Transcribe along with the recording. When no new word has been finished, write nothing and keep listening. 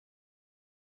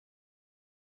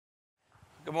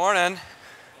Good morning.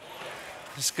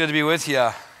 It's good to be with you.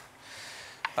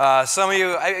 Some of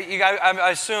you, I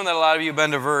assume that a lot of you have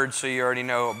been to Verge, so you already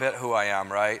know a bit who I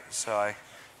am, right? So I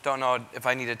don't know if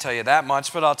I need to tell you that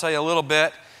much, but I'll tell you a little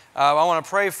bit. I want to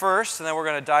pray first, and then we're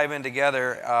going to dive in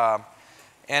together.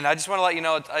 And I just want to let you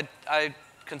know, I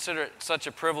consider it such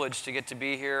a privilege to get to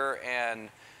be here and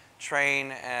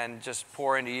train and just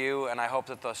pour into you. And I hope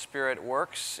that the Spirit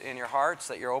works in your hearts,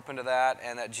 that you're open to that,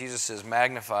 and that Jesus is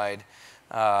magnified.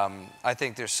 I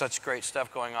think there's such great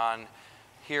stuff going on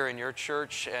here in your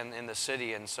church and in the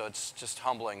city, and so it's just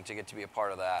humbling to get to be a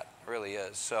part of that. It really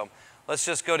is. So let's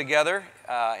just go together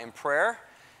in prayer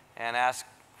and ask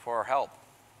for help.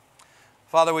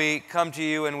 Father, we come to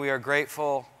you and we are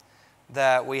grateful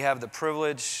that we have the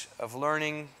privilege of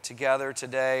learning together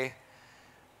today,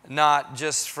 not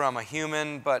just from a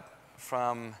human, but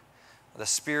from the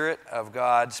Spirit of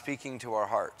God speaking to our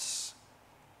hearts.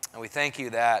 And we thank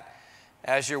you that,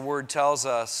 as your word tells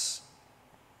us,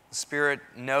 the Spirit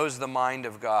knows the mind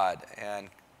of God and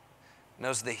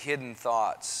knows the hidden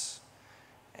thoughts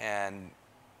and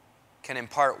can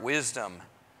impart wisdom.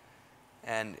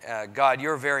 And God,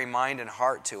 your very mind and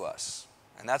heart to us.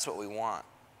 And that's what we want.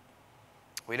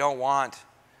 We don't want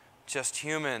just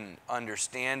human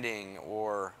understanding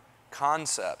or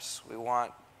concepts. We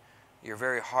want your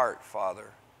very heart,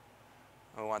 Father.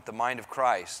 We want the mind of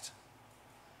Christ.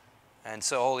 And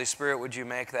so, Holy Spirit, would you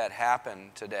make that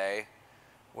happen today?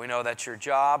 We know that's your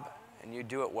job, and you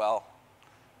do it well.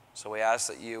 So we ask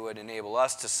that you would enable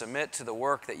us to submit to the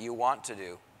work that you want to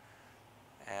do.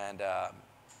 And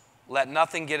let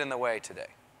nothing get in the way today.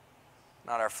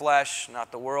 Not our flesh,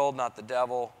 not the world, not the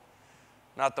devil,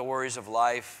 not the worries of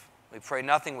life. We pray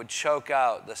nothing would choke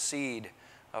out the seed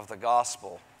of the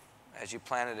gospel as you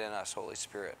planted in us, Holy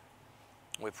Spirit.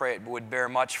 We pray it would bear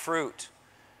much fruit,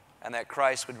 and that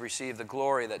Christ would receive the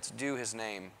glory that's due his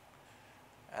name,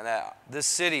 and that this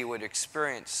city would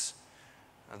experience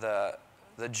the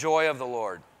joy of the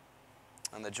Lord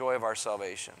and the joy of our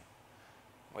salvation.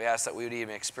 We ask that we would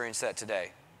even experience that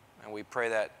today, and we pray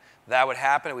that that would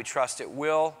happen, and we trust it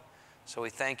will, so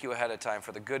we thank you ahead of time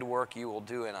for the good work you will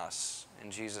do in us. In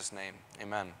Jesus' name,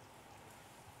 amen.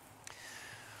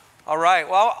 All right,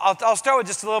 well, I'll start with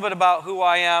just a little bit about who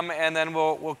I am, and then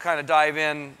we'll kind of dive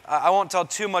in. I won't tell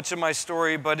too much of my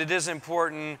story, but it is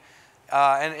important,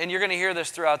 and you're going to hear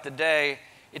this throughout the day.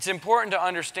 It's important to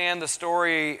understand the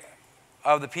story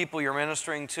of the people you're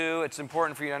ministering to. It's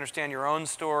important for you to understand your own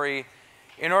story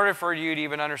in order for you to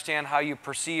even understand how you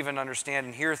perceive and understand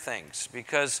and hear things,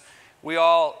 because we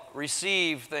all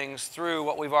receive things through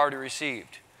what we've already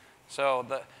received. So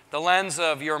the lens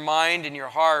of your mind and your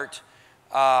heart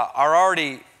are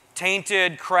already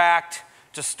tainted, cracked,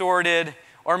 distorted,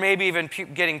 or maybe even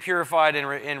getting purified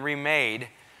and remade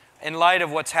in light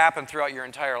of what's happened throughout your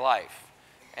entire life.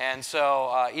 And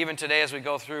so even today as we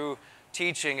go through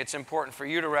teaching, it's important for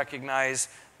you to recognize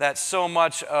that so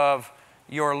much of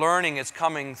your learning is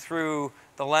coming through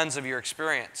the lens of your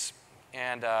experience.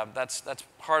 And that's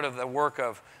part of the work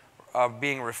of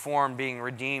being reformed, being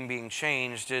redeemed, being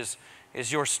changed, is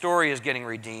your story is getting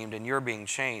redeemed and you're being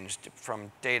changed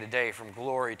from day to day, from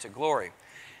glory to glory.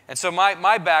 And so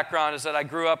my background is that I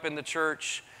grew up in the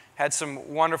church, had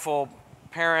some wonderful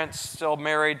parents, still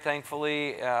married,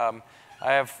 thankfully. I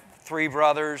have 3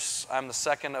 brothers. I'm the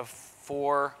second of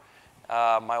 4.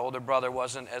 My older brother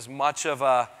wasn't as much of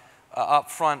a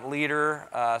upfront leader,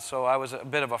 so I was a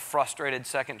bit of a frustrated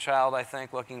second child, I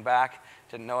think, looking back.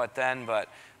 Didn't know it then, but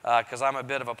because I'm a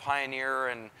bit of a pioneer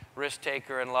and risk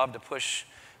taker and love to push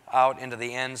out into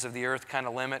the ends of the earth kind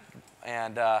of limit.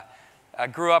 And I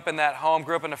grew up in that home,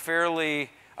 grew up in a fairly,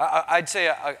 I'd say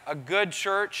a good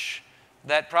church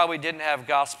that probably didn't have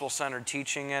gospel-centered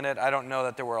teaching in it. I don't know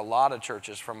that there were a lot of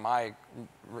churches from my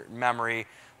memory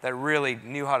that really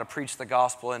knew how to preach the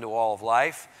gospel into all of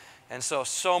life. And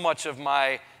so much of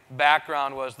my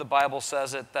background was the Bible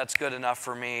says it, that's good enough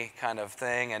for me kind of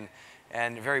thing,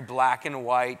 and very black and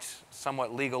white,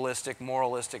 somewhat legalistic,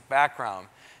 moralistic background.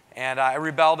 And I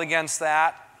rebelled against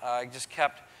that. I just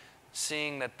kept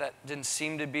seeing that didn't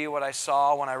seem to be what I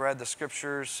saw when I read the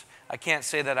scriptures. I can't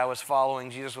say that I was following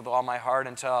Jesus with all my heart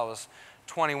until I was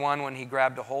 21 when he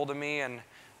grabbed a hold of me and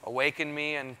awakened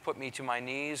me and put me to my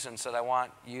knees and said, I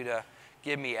want you to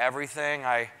give me everything.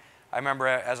 I remember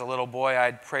as a little boy,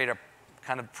 I'd prayed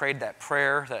that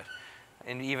prayer that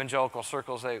in evangelical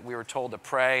circles that we were told to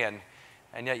pray,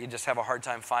 and yet you just have a hard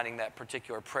time finding that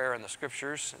particular prayer in the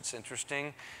scriptures. It's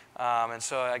interesting. And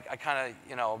so I kind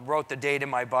of, wrote the date in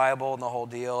my Bible and the whole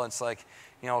deal. It's like,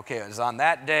 okay, it was on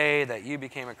that day that you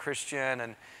became a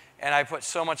Christian. And I put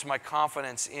so much of my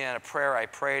confidence in a prayer I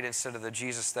prayed instead of the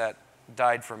Jesus that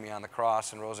died for me on the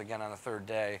cross and rose again on the third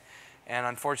day. And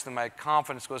unfortunately, my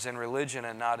confidence was in religion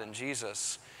and not in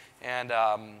Jesus. And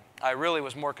I really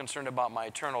was more concerned about my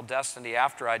eternal destiny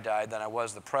after I died than I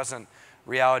was the present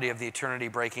reality of the eternity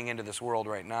breaking into this world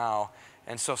right now.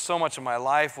 And so much of my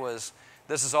life was,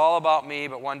 this is all about me,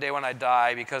 but one day when I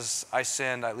die, because I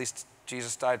sinned, at least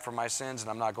Jesus died for my sins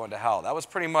and I'm not going to hell. That was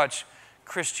pretty much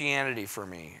Christianity for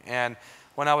me. And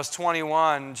when I was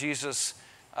 21, Jesus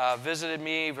visited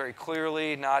me very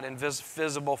clearly, not in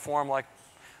visible form like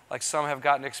some have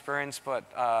gotten experience, but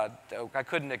I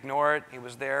couldn't ignore it. He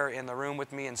was there in the room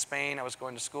with me in Spain. I was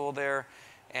going to school there.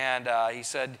 And he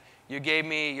said, you gave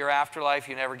me your afterlife.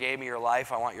 You never gave me your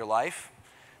life. I want your life.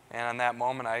 And in that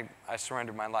moment, I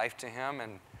surrendered my life to him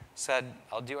and said,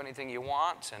 I'll do anything you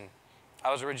want. And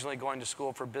I was originally going to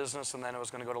school for business, and then I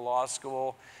was going to go to law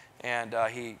school. And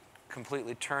he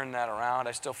completely turned that around.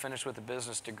 I still finished with a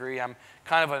business degree. I'm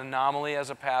kind of an anomaly as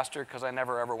a pastor because I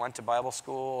never ever went to Bible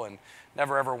school and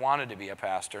never ever wanted to be a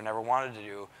pastor, never wanted to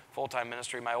do full-time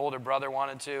ministry. My older brother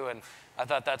wanted to, and I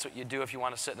thought that's what you do if you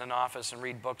want to sit in an office and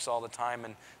read books all the time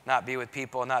and not be with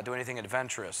people and not do anything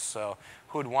adventurous. So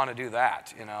who would want to do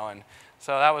that, you know? And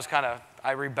so that was kind of,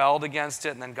 I rebelled against it,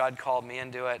 and then God called me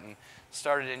into it and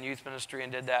started in youth ministry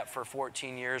and did that for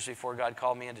 14 years before God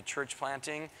called me into church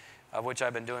planting, of which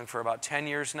I've been doing for about 10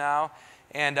 years now.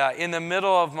 And in the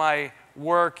middle of my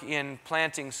work in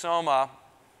planting Soma,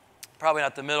 probably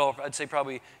not the middle, I'd say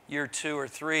probably year 2 or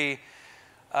 3,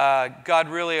 God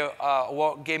really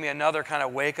gave me another kind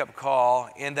of wake-up call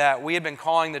in that we had been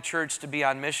calling the church to be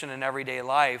on mission in everyday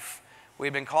life. We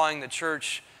had been calling the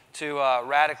church to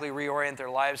radically reorient their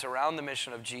lives around the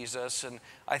mission of Jesus, and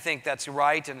I think that's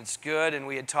right and it's good, and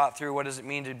we had taught through what does it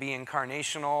mean to be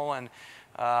incarnational and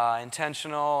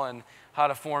intentional and how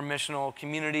to form missional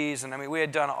communities. And I mean, we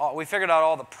figured out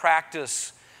all the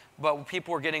practice, but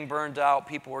people were getting burned out,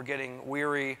 people were getting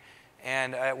weary,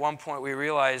 and at one point we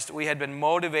realized we had been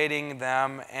motivating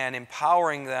them and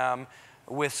empowering them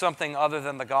with something other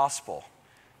than the gospel.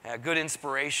 Good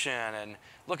inspiration, and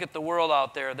look at the world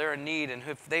out there, they're in need, and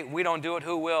if we don't do it,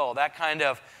 who will? That kind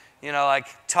of, like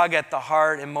tug at the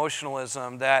heart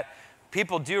emotionalism that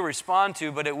people do respond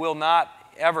to, but it will not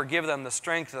ever give them the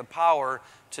strength, the power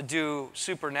to do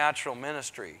supernatural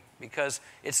ministry, because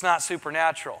it's not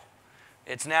supernatural.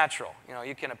 It's natural.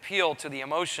 You can appeal to the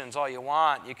emotions all you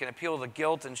want. You can appeal to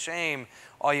guilt and shame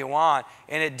all you want.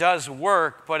 And it does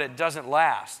work, but it doesn't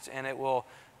last. And it will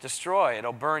destroy.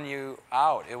 It'll burn you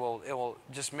out. It will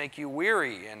just make you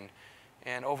weary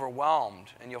and overwhelmed.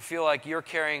 And you'll feel like you're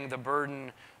carrying the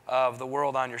burden of the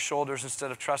world on your shoulders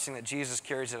instead of trusting that Jesus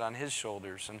carries it on his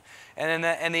shoulders. And in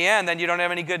the end, then you don't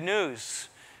have any good news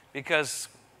because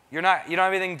you don't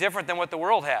have anything different than what the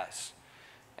world has.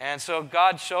 And so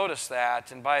God showed us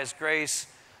that, and by his grace,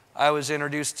 I was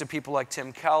introduced to people like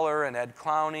Tim Keller and Ed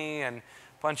Clowney and a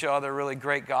bunch of other really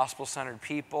great gospel-centered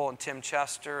people, and Tim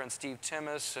Chester and Steve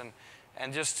Timmis,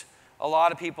 and just a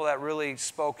lot of people that really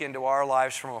spoke into our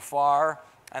lives from afar.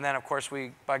 And then, of course,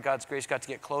 we, by God's grace, got to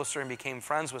get closer and became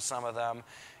friends with some of them.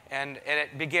 And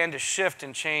it began to shift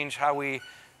and change how we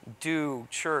do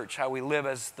church, how we live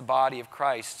as the body of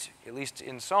Christ, at least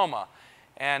in Soma.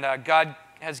 And God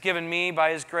has given me,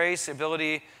 by his grace, the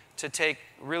ability to take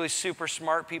really super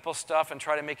smart people's stuff and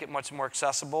try to make it much more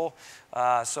accessible.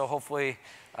 So hopefully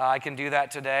I can do that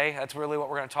today. That's really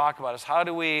what we're going to talk about, is how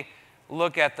do we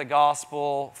look at the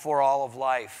gospel for all of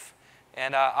life?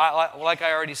 And like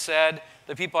I already said,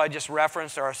 the people I just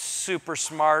referenced are super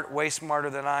smart, way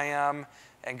smarter than I am,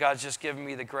 and God's just given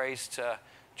me the grace to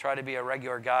try to be a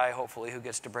regular guy, hopefully, who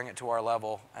gets to bring it to our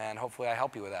level, and hopefully I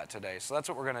help you with that today. So that's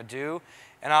what we're going to do.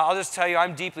 And I'll just tell you,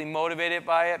 I'm deeply motivated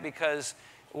by it, because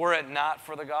were it not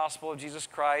for the gospel of Jesus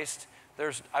Christ,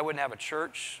 I wouldn't have a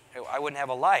church, I wouldn't have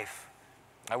a life,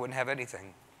 I wouldn't have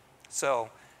anything. So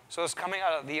it's coming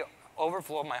out of the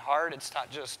overflow of my heart. It's not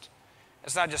just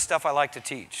stuff I like to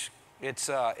teach. It's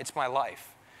my life.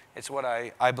 It's what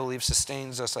I believe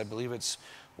sustains us. I believe it's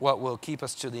what will keep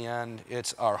us to the end.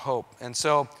 It's our hope. And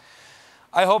so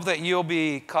I hope that you'll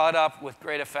be caught up with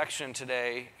great affection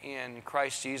today in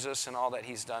Christ Jesus and all that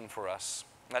he's done for us.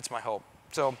 That's my hope.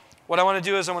 So what I want to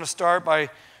do is I want to start by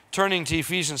turning to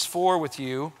Ephesians 4 with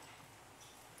you.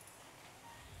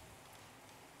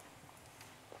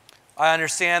 I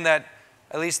understand that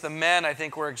at least the men, I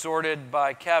think, were exhorted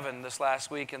by Kevin this last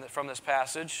week from this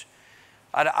passage.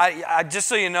 I just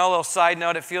so you know, a little side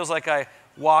note, it feels like I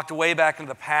walked way back into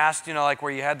the past, like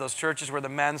where you had those churches where the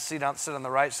men sit on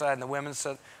the right side and the women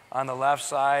sit on the left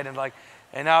side, and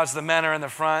now it's the men are in the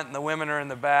front and the women are in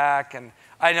the back. And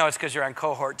I know it's because you're on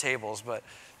cohort tables, but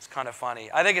It's kind of funny.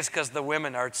 I think it's because the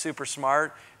women are super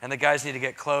smart and the guys need to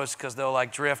get close because they'll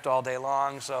like drift all day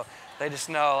long. So they just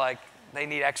know like they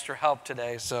need extra help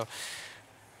today. So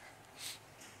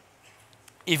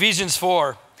Ephesians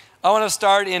 4. I want to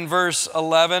start in verse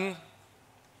 11.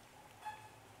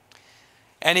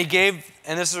 And he gave,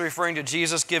 and this is referring to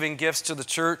Jesus giving gifts to the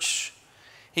church.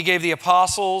 He gave the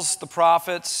apostles, the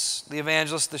prophets, the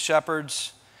evangelists, the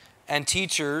shepherds, and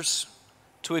teachers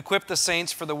to equip the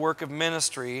saints for the work of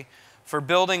ministry, for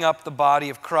building up the body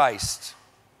of Christ.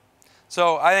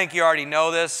 So I think you already know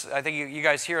this. I think you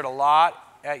guys hear it a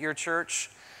lot at your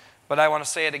church, but I want to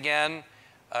say it again.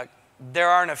 There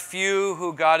aren't a few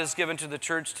who God has given to the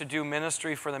church to do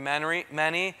ministry for the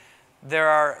many. There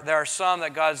are some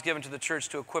that God has given to the church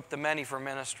to equip the many for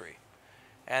ministry.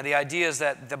 And the idea is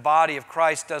that the body of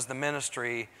Christ does the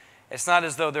ministry. It's not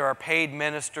as though there are paid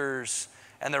ministers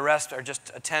and the rest are just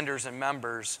attenders and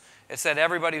members. It's that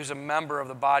everybody who's a member of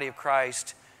the body of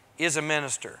Christ is a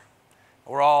minister.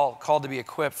 We're all called to be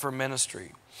equipped for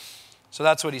ministry. So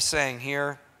that's what he's saying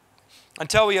here.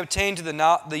 Until we obtain to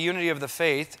the unity of the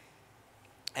faith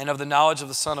and of the knowledge of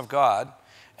the Son of God.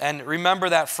 And remember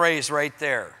that phrase right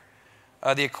there.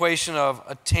 The equation of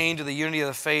attain to the unity of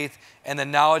the faith and the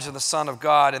knowledge of the Son of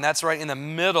God. And that's right in the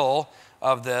middle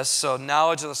of this. So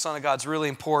knowledge of the Son of God is really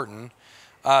important.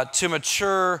 To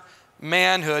mature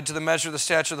manhood, to the measure of the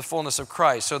stature of the fullness of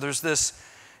Christ. So there's this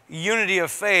unity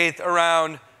of faith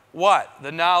around what?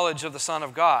 The knowledge of the Son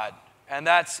of God. And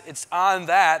it's on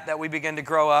that we begin to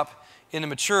grow up into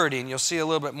maturity. And you'll see a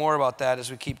little bit more about that as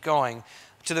we keep going.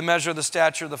 To the measure of the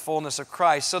stature of the fullness of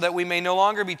Christ. So that we may no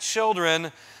longer be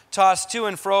children tossed to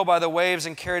and fro by the waves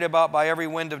and carried about by every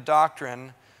wind of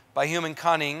doctrine, by human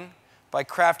cunning, by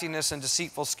craftiness and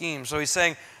deceitful schemes. So he's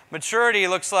saying maturity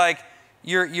looks like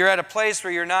you're at a place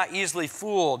where you're not easily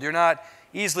fooled. You're not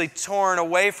easily torn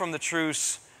away from the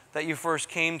truths that you first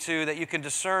came to, that you can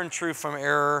discern truth from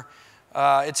error.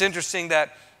 It's interesting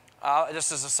that,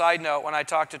 just as a side note, when I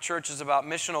talk to churches about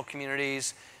missional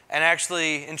communities and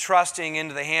actually entrusting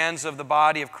into the hands of the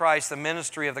body of Christ the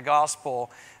ministry of the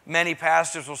gospel, many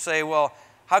pastors will say, well,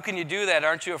 how can you do that?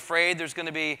 Aren't you afraid there's going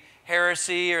to be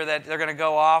heresy or that they're going to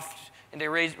go off into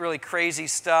really crazy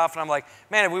stuff? And I'm like,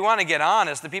 man, if we want to get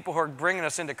honest, the people who are bringing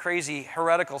us into crazy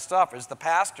heretical stuff is the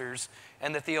pastors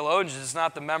and the theologians. It's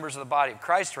not the members of the body of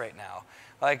Christ right now.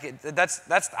 Like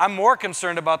I'm more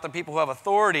concerned about the people who have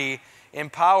authority and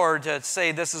power to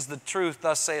say this is the truth,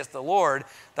 thus saith the Lord,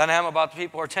 than I am about the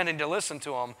people who are tending to listen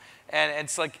to them. And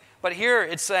it's like, but here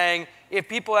it's saying if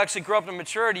people actually grow up in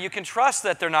maturity, you can trust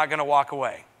that they're not going to walk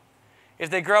away. If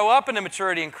they grow up into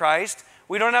maturity in Christ,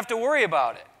 we don't have to worry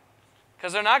about it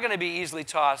because they're not going to be easily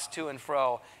tossed to and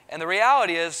fro. And the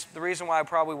reality is, the reason why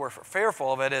probably we're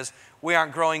fearful of it is we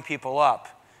aren't growing people up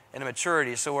into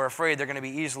maturity, so we're afraid they're going to be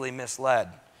easily misled.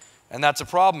 And that's a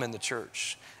problem in the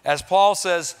church. As Paul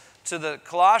says to the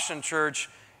Colossian church,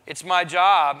 it's my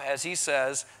job, as he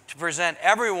says, to present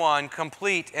everyone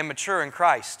complete and mature in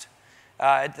Christ.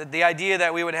 The idea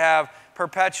that we would have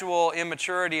perpetual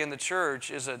immaturity in the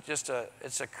church is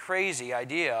it's a crazy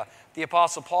idea. If the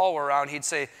Apostle Paul were around, he'd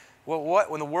say, well, what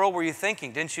in the world were you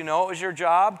thinking? Didn't you know it was your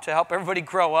job to help everybody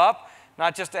grow up?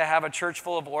 Not just to have a church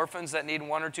full of orphans that need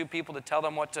one or two people to tell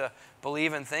them what to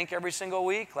believe and think every single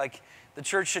week. Like, the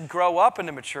church should grow up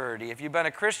into maturity. If you've been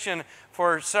a Christian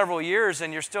for several years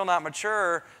and you're still not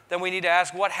mature, then we need to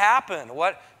ask, what happened?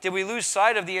 What did we lose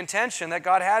sight of the intention that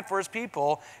God had for his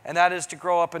people? And that is to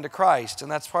grow up into Christ. And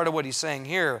that's part of what he's saying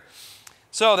here.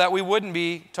 So that we wouldn't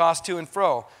be tossed to and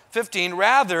fro. 15,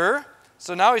 rather,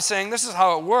 so now he's saying this is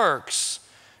how it works.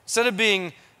 Instead of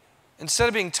being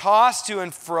tossed to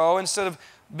and fro, instead of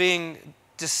being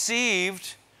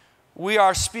deceived, we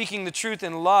are speaking the truth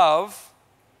in love.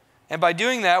 And by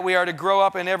doing that, we are to grow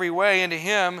up in every way into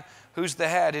him who's the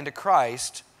head, into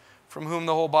Christ, from whom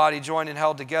the whole body joined and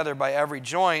held together by every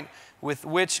joint with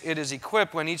which it is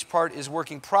equipped when each part is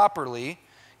working properly,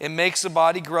 it makes the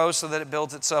body grow so that it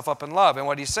builds itself up in love. And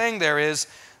what he's saying there is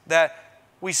that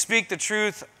we speak the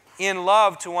truth in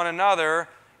love to one another,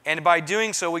 and by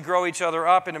doing so, we grow each other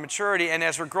up into maturity. And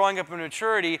as we're growing up in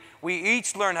maturity, we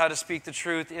each learn how to speak the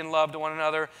truth in love to one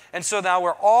another. And so now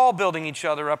we're all building each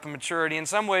other up in maturity. In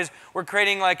some ways, we're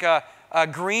creating like a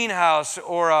greenhouse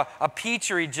or a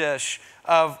petri dish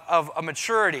of a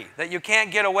maturity that you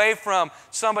can't get away from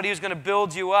somebody who's going to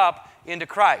build you up into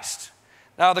Christ.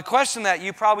 Now, the question that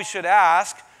you probably should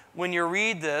ask when you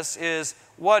read this is,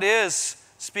 what is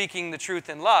speaking the truth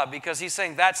in love? Because he's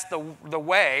saying that's the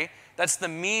way. That's the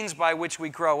means by which we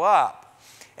grow up.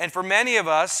 And for many of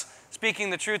us,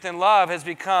 speaking the truth in love has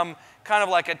become kind of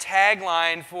like a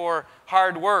tagline for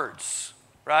hard words,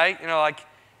 right? You know, like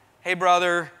hey,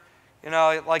 brother,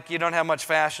 like you don't have much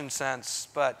fashion sense,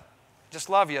 but just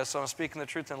love you, so I'm speaking the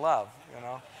truth in love,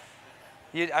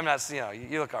 I'm not,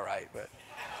 you look all right, but.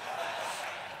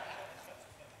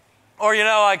 Or,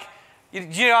 like,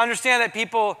 you understand that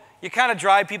people, you kind of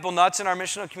drive people nuts in our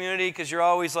missional community because you're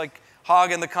always like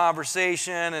hogging the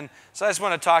conversation. And so I just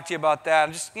want to talk to you about that.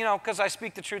 And just, because I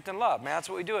speak the truth in love, man. That's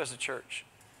what we do as a church.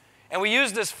 And we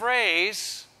use this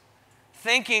phrase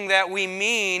thinking that we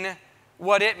mean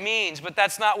what it means, but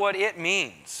that's not what it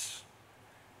means.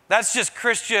 That's just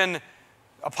Christian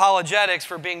apologetics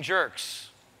for being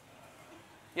jerks.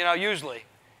 Usually.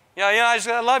 I just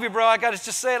I love you, bro. I got to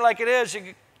just say it like it is.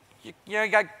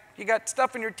 You got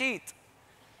stuff in your teeth.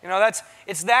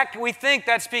 We think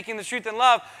that's speaking the truth in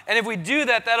love. And if we do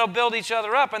that, that'll build each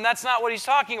other up. And that's not what he's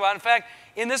talking about. In fact,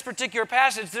 in this particular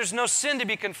passage, there's no sin to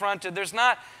be confronted. There's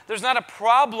not a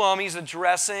problem he's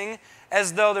addressing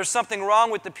as though there's something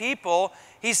wrong with the people.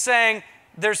 He's saying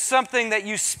there's something that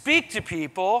you speak to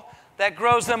people that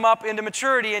grows them up into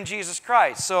maturity in Jesus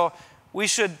Christ. So we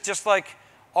should, just like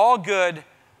all good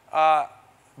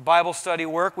Bible study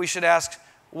work, we should ask,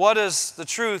 what does the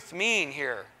truth mean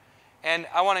here? And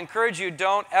I want to encourage you,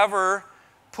 don't ever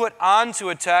put onto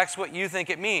a text what you think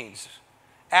it means.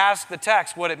 Ask the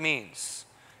text what it means,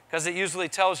 because it usually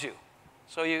tells you.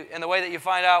 So and the way that you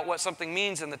find out what something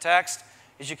means in the text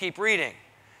is you keep reading.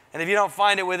 And if you don't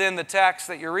find it within the text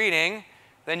that you're reading,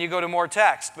 then you go to more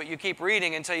text. But you keep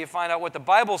reading until you find out what the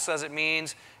Bible says it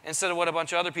means instead of what a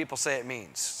bunch of other people say it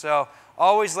means. So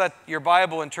always let your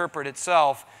Bible interpret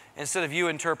itself instead of you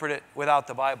interpret it without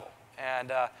the Bible.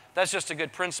 And that's just a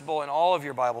good principle in all of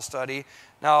your Bible study.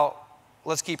 Now,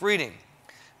 let's keep reading.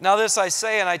 Now this I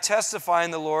say, and I testify in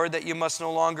the Lord, that you must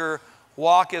no longer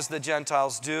walk as the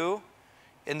Gentiles do,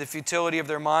 in the futility of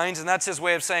their minds. And that's his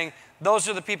way of saying, those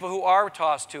are the people who are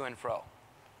tossed to and fro.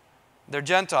 They're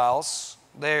Gentiles.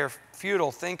 They're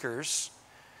futile thinkers.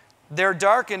 They're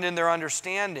darkened in their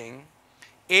understanding,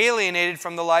 alienated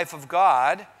from the life of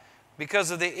God,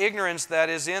 because of the ignorance that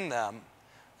is in them,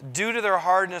 due to their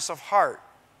hardness of heart.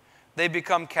 They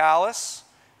become callous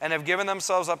and have given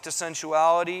themselves up to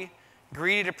sensuality,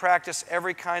 greedy to practice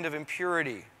every kind of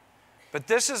impurity. But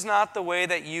this is not the way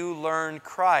that you learned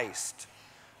Christ,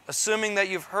 assuming that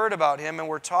you've heard about him and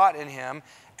were taught in him,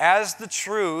 as the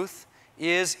truth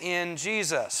is in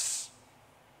Jesus,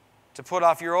 to put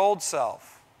off your old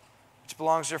self, which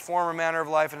belongs to your former manner of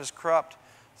life and is corrupt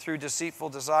through deceitful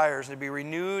desires, and to be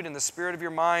renewed in the spirit of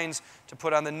your minds, to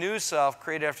put on the new self,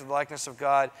 created after the likeness of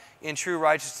God, in true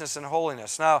righteousness and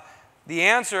holiness. Now, the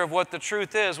answer of what the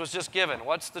truth is was just given.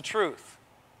 What's the truth?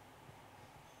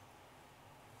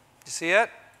 You see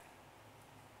it?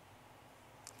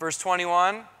 Verse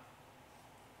 21.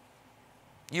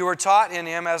 You were taught in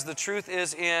him as the truth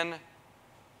is in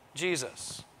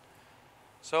Jesus.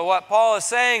 So what Paul is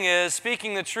saying is,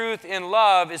 speaking the truth in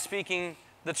love is speaking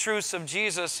the truths of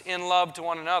Jesus in love to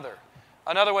one another.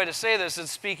 Another way to say this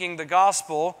is speaking the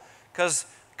gospel, because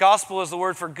gospel is the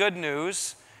word for good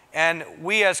news, and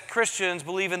we as Christians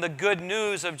believe in the good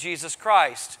news of Jesus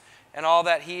Christ and all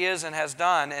that he is and has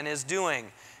done and is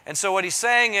doing. And so what he's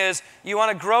saying is, you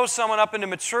want to grow someone up into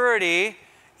maturity,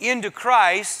 into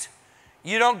Christ.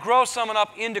 You don't grow someone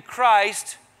up into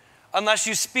Christ unless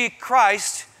you speak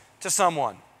Christ to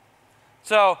someone.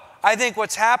 So I think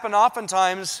what's happened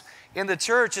oftentimes in the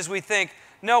church is we think,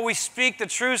 no, we speak the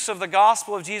truths of the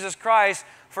gospel of Jesus Christ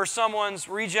for someone's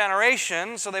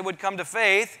regeneration, so they would come to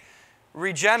faith,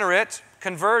 regenerate,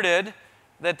 converted,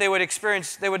 that they would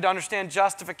experience, they would understand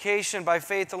justification by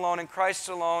faith alone in Christ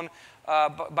alone,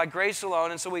 by grace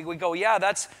alone. And so we go,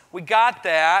 yeah, we got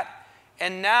that,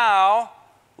 and now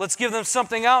let's give them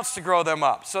something else to grow them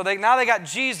up. So now they got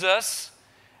Jesus,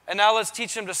 and now let's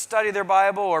teach them to study their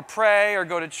Bible or pray or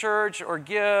go to church or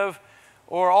give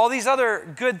or all these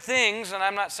other good things. And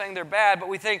I'm not saying they're bad, but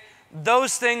we think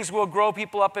those things will grow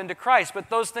people up into Christ. But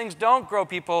those things don't grow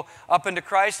people up into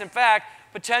Christ. In fact,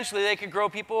 potentially they could grow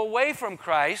people away from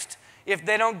Christ if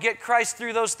they don't get Christ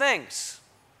through those things.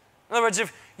 In other words,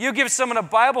 if you give someone a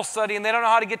Bible study and they don't know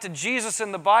how to get to Jesus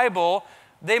in the Bible,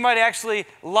 they might actually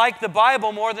like the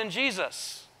Bible more than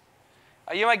Jesus.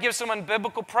 You might give someone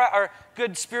biblical or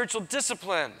good spiritual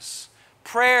disciplines,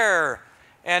 prayer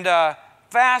and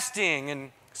fasting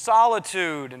and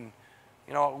solitude, and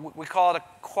we call it a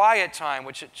quiet time,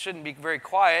 which it shouldn't be very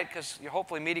quiet because you're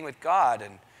hopefully meeting with God,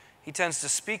 and he tends to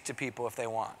speak to people if they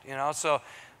want. So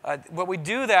but we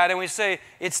do that, and we say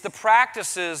it's the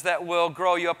practices that will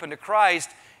grow you up into Christ.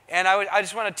 And I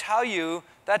just want to tell you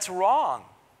that's wrong.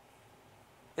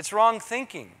 It's wrong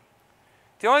thinking.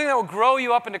 The only thing that will grow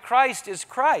you up into Christ is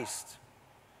Christ,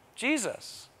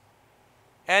 Jesus.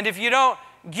 And if you don't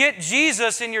get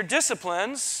Jesus in your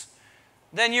disciplines,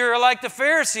 then you're like the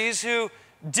Pharisees who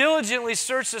diligently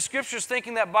searched the Scriptures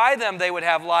thinking that by them they would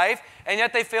have life, and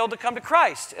yet they failed to come to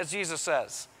Christ, as Jesus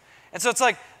says. And so it's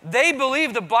like they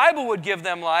believed the Bible would give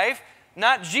them life,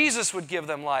 not Jesus would give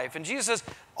them life. And Jesus says,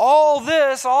 all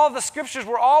the Scriptures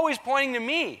were always pointing to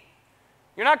me.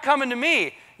 You're not coming to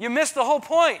me. You missed the whole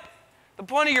point. The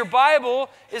point of your Bible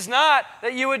is not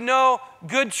that you would know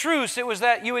good truths. It was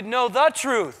that you would know the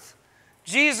truth.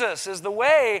 Jesus is the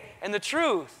way and the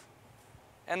truth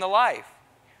and the life.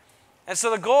 And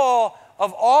so the goal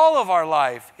of all of our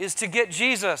life is to get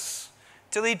Jesus,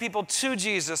 to lead people to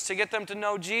Jesus, to get them to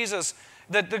know Jesus.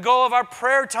 The goal of our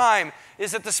prayer time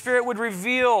is that the Spirit would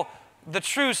reveal the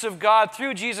truths of God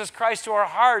through Jesus Christ to our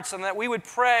hearts, and that we would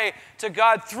pray to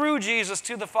God through Jesus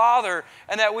to the Father,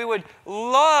 and that we would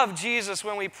love Jesus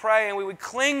when we pray, and we would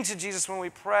cling to Jesus when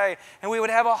we pray, and we would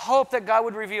have a hope that God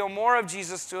would reveal more of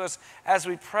Jesus to us as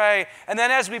we pray. And then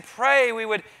as we pray, we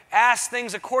would ask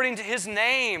things according to His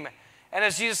name. And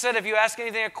as Jesus said, if you ask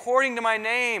anything according to my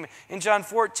name in John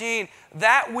 14,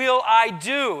 that will I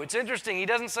do. It's interesting. He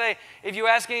doesn't say, if you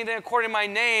ask anything according to my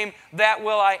name, that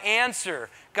will I answer.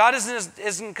 God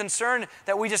isn't concerned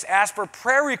that we just ask for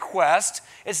prayer requests.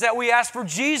 It's that we ask for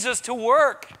Jesus to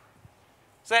work.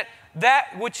 It's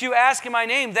that which you ask in my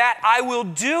name, that I will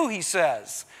do, he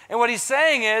says. And what he's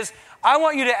saying is, I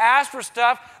want you to ask for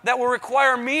stuff that will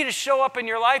require me to show up in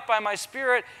your life by my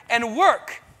Spirit and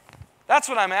work. That's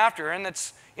what I'm after, and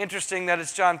it's interesting that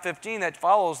it's John 15 that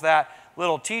follows that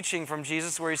little teaching from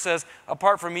Jesus where he says,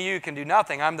 apart from me, you can do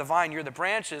nothing. I'm the vine, you're the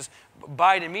branches.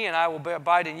 Abide in me, and I will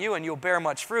abide in you, and you'll bear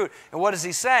much fruit. And what is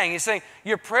he saying? He's saying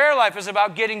your prayer life is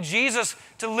about getting Jesus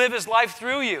to live his life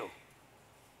through you.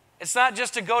 It's not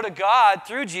just to go to God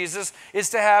through Jesus.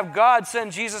 It's to have God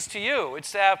send Jesus to you.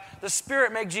 It's to have the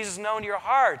Spirit make Jesus known to your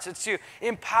hearts. It's to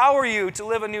empower you to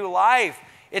live a new life.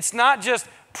 It's not just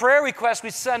prayer requests we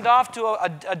send off to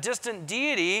a distant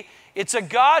deity. It's a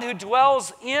God who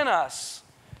dwells in us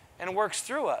and works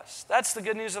through us. That's the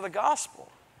good news of the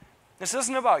gospel. This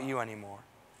isn't about you anymore.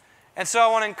 And so I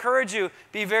want to encourage you,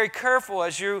 be very careful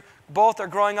as you both are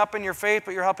growing up in your faith,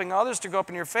 but you're helping others to grow up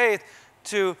in your faith,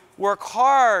 to work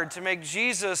hard to make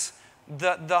Jesus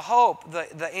the hope,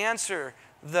 the answer,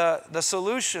 the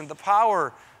solution, the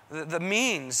power, the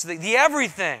means, the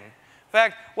everything. In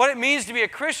fact, what it means to be a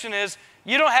Christian is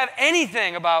you don't have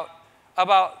anything about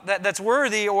that's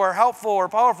worthy or helpful or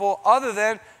powerful other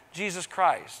than Jesus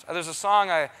Christ. There's a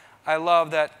song I love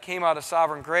that came out of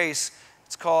Sovereign Grace.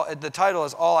 It's called, the title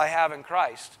is All I Have in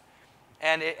Christ.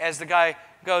 And as the guy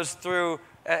goes through,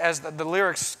 as the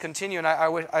lyrics continue, and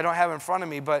I don't have it in front of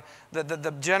me, but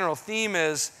the general theme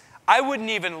is, I wouldn't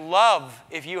even love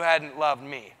if you hadn't loved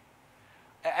me.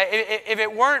 If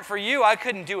it weren't for you, I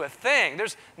couldn't do a thing.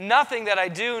 There's nothing that I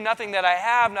do, nothing that I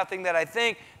have, nothing that I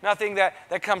think, nothing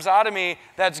that comes out of me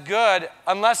that's good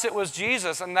unless it was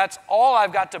Jesus. And that's all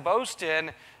I've got to boast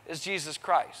in is Jesus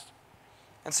Christ.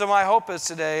 And so my hope is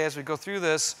today, as we go through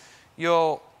this,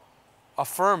 you'll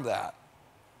affirm that.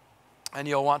 And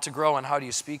you'll want to grow in how do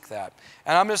you speak that.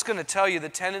 And I'm just going to tell you the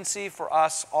tendency for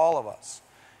us, all of us,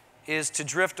 is to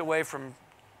drift away from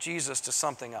Jesus to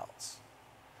something else.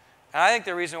 And I think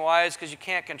the reason why is because you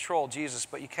can't control Jesus,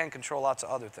 but you can control lots of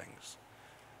other things.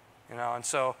 And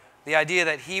so the idea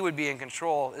that he would be in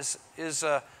control is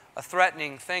a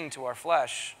threatening thing to our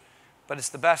flesh, but it's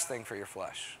the best thing for your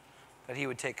flesh, that he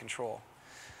would take control.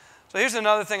 So here's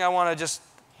another thing I want to just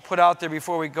put out there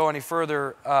before we go any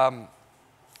further.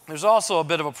 There's also a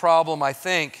bit of a problem, I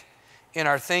think, in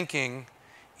our thinking,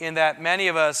 in that many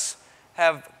of us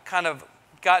have kind of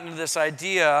gotten to this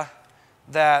idea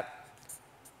that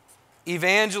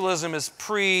evangelism is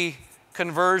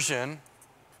pre-conversion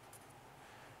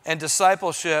and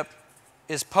discipleship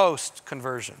is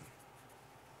post-conversion.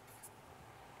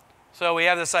 So we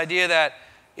have this idea that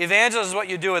evangelism is what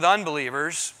you do with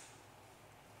unbelievers.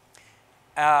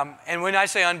 And when I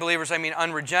say unbelievers, I mean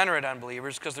unregenerate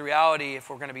unbelievers, because the reality, if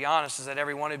we're going to be honest, is that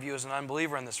every one of you is an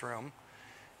unbeliever in this room,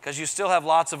 because you still have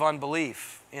lots of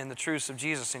unbelief in the truths of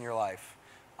Jesus in your life.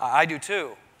 I do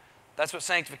too. That's what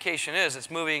sanctification is.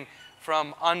 It's moving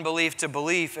from unbelief to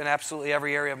belief in absolutely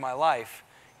every area of my life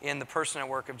in the person and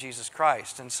work of Jesus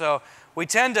Christ. And so we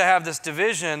tend to have this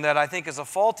division that I think is a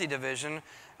faulty division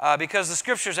because the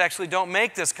Scriptures actually don't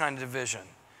make this kind of division.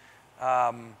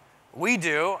 We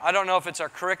do. I don't know if it's our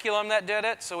curriculum that did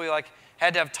it, so we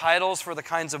had to have titles for the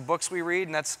kinds of books we read,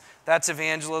 and that's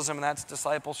evangelism and that's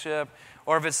discipleship.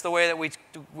 Or if it's the way that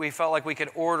we felt like we could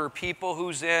order people,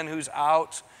 who's in, who's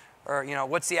out, Or,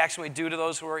 what's the action we do to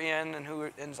those who are in and who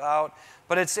is out?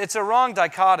 But it's a wrong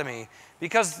dichotomy,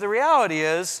 because the reality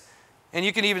is, and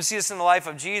you can even see this in the life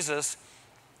of Jesus,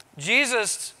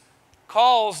 Jesus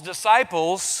calls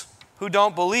disciples who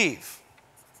don't believe.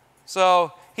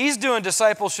 So he's doing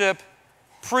discipleship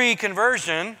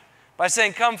pre-conversion by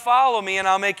saying, come follow me and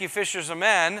I'll make you fishers of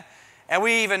men. And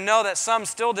we even know that some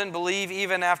still didn't believe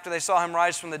even after they saw him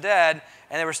rise from the dead,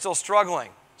 and they were still struggling.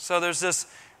 So there's this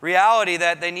reality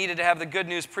that they needed to have the good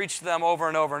news preached to them over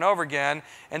and over and over again.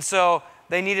 And so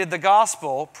they needed the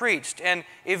gospel preached. And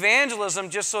evangelism,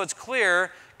 just so it's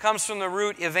clear, comes from the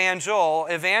root evangel.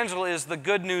 Evangel is the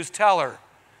good news teller.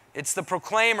 It's the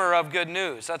proclaimer of good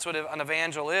news. That's what an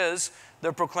evangel is.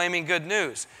 They're proclaiming good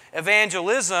news.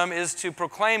 Evangelism is to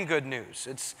proclaim good news.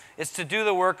 It's to do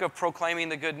the work of proclaiming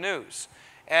the good news.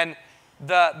 And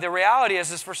the reality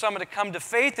is for someone to come to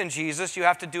faith in Jesus, you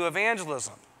have to do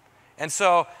evangelism. And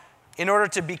so in order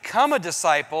to become a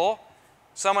disciple,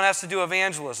 someone has to do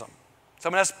evangelism.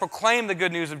 Someone has to proclaim the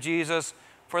good news of Jesus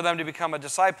for them to become a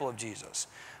disciple of Jesus.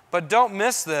 But don't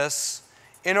miss this.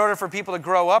 In order for people to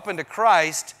grow up into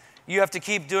Christ, you have to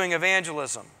keep doing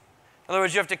evangelism. In other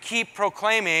words, you have to keep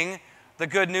proclaiming the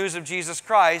good news of Jesus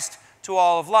Christ to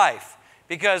all of life.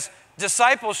 Because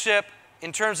discipleship,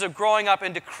 in terms of growing up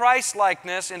into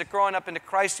Christ-likeness, into growing up into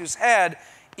Christ who's head,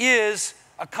 is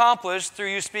accomplished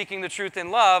through you speaking the truth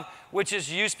in love, which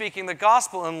is you speaking the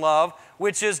gospel in love,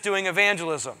 which is doing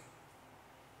evangelism.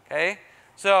 Okay?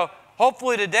 So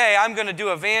hopefully today I'm going to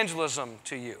do evangelism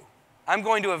to you. I'm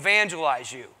going to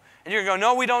evangelize you. And you're going to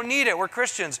go, no, we don't need it. We're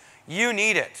Christians. You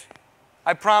need it.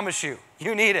 I promise you,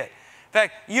 you need it. In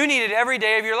fact, you need it every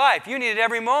day of your life. You need it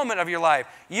every moment of your life.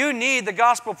 You need the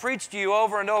gospel preached to you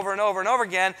over and over and over and over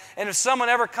again. And if someone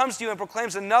ever comes to you and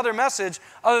proclaims another message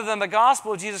other than the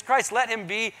gospel of Jesus Christ, let him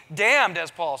be damned, as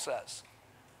Paul says.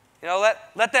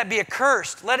 Let that be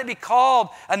accursed. Let it be called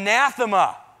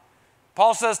anathema.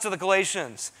 Paul says to the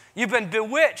Galatians, you've been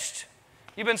bewitched.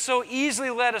 You've been so easily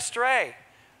led astray.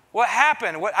 What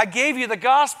happened? I gave you the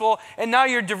gospel, and now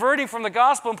you're diverting from the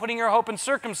gospel and putting your hope in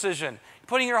circumcision,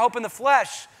 putting your hope in the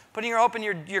flesh, putting your hope in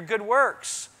your good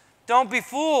works. Don't be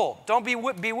fooled. Don't be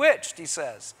bewitched, he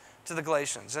says to the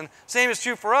Galatians. And same is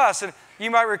true for us. And you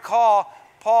might recall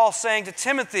Paul saying to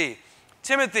Timothy,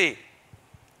 Timothy,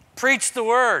 preach the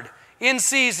word in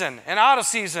season and out of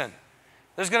season.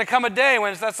 There's going to come a day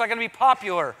when that's not going to be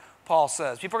popular, Paul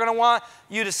says. People are going to want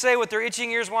you to say what their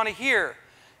itching ears want to hear.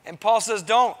 And Paul says,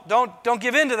 don't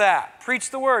give in to that.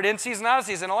 Preach the word in season, out of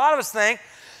season. A lot of us think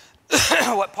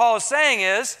what Paul is saying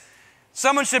is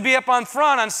someone should be up on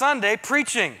front on Sunday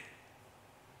preaching.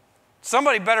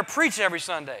 Somebody better preach every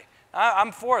Sunday.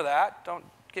 I'm for that. Don't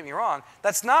get me wrong.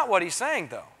 That's not what he's saying,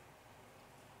 though.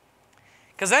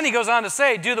 Because then he goes on to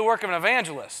say, do the work of an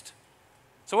evangelist.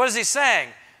 So what is he saying?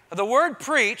 The word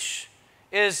preach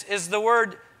is the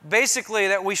word basically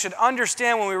that we should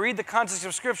understand when we read the context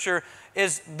of Scripture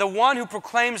is the one who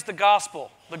proclaims the gospel,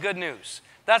 the good news.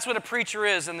 That's what a preacher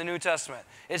is in the New Testament.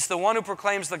 It's the one who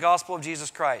proclaims the gospel of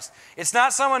Jesus Christ. It's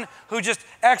not someone who just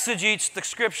exegetes the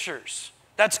Scriptures.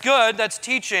 That's good, that's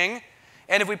teaching.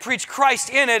 And if we preach Christ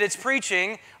in it, it's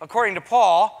preaching, according to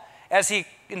Paul, as he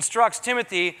instructs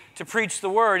Timothy to preach the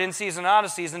word in season, out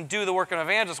of season, do the work of an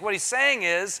evangelist. What he's saying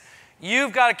is,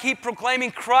 you've got to keep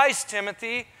proclaiming Christ,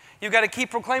 Timothy. You've got to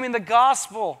keep proclaiming the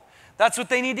gospel. That's what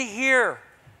they need to hear.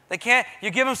 They can't,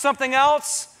 you give them something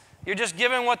else, you're just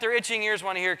giving what their itching ears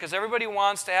want to hear, because everybody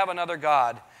wants to have another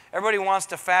God. Everybody wants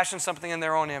to fashion something in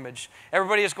their own image.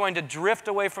 Everybody is going to drift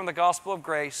away from the gospel of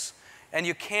grace, and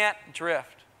you can't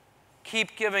drift.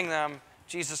 Keep giving them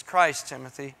Jesus Christ,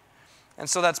 Timothy. And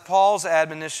so that's Paul's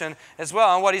admonition as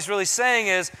well. And what he's really saying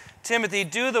is, Timothy,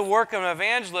 do the work of an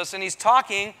evangelist, and he's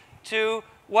talking to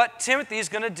what Timothy is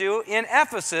going to do in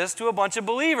Ephesus to a bunch of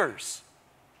believers.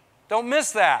 Don't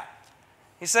miss that.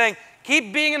 He's saying,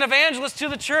 keep being an evangelist to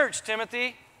the church,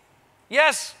 Timothy.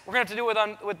 Yes, we're going to have to do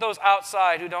it with those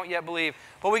outside who don't yet believe,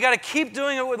 but we got to keep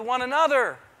doing it with one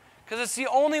another, because it's the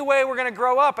only way we're going to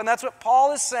grow up. And that's what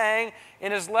Paul is saying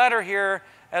in his letter here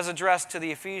as addressed to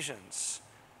the Ephesians.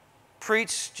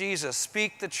 Preach Jesus,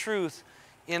 speak the truth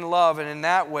in love, and in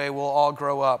that way we'll all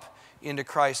grow up into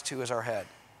Christ who is our head.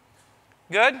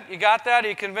 Good? You got that? Are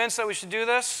you convinced that we should do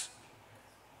this?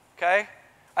 Okay?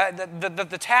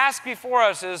 The task before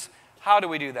us is, how do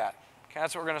we do that? Okay,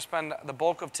 that's what we're going to spend the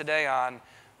bulk of today on.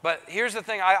 But here's the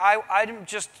thing. I'm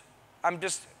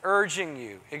just urging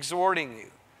you, exhorting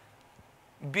you.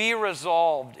 Be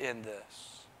resolved in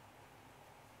this.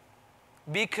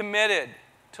 Be committed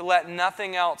to let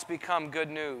nothing else become good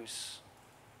news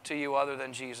to you other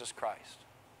than Jesus Christ.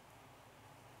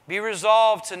 Be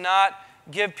resolved to not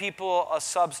give people a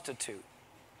substitute.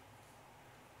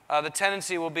 The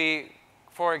tendency will be,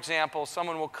 for example,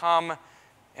 someone will come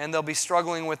and they'll be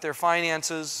struggling with their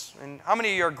finances. And how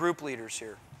many of you are group leaders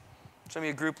here? Some of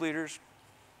you are group leaders.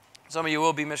 Some of you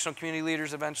will be missional community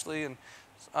leaders eventually. And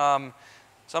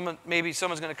maybe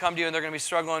someone's going to come to you and they're going to be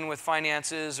struggling with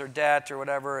finances or debt or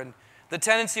whatever. And the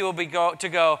tendency will be to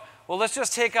go, well, let's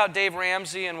just take out Dave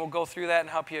Ramsey and we'll go through that and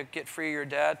help you get free of your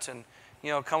debt and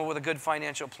come up with a good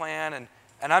financial plan.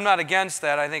 And I'm not against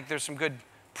that. I think there's some good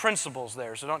principles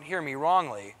there, so don't hear me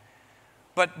wrongly.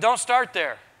 But don't start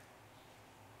there.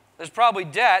 There's probably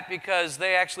debt because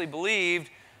they actually believed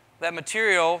that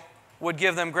material would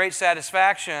give them great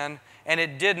satisfaction, and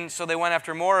it didn't, so they went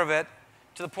after more of it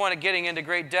to the point of getting into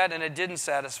great debt, and it didn't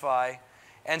satisfy.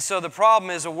 And so the problem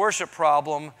is a worship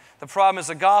problem. The problem is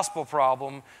a gospel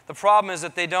problem. The problem is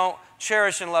that they don't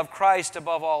cherish and love Christ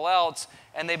above all else,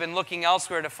 and they've been looking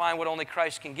elsewhere to find what only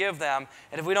Christ can give them.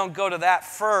 And if we don't go to that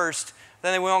first,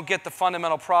 then we won't get the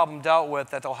fundamental problem dealt with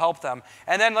that will help them.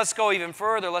 And then let's go even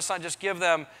further. Let's not just give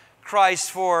them Christ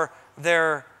for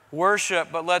their worship,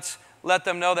 but let's let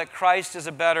them know that Christ is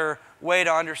a better way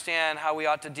to understand how we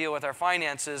ought to deal with our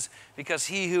finances, because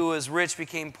he who is rich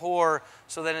became poor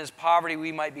so that in his poverty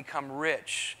we might become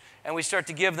rich. And we start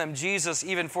to give them Jesus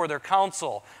even for their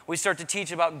counsel. We start to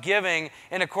teach about giving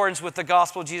in accordance with the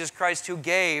gospel of Jesus Christ, who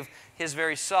gave his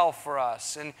very self for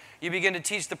us. And you begin to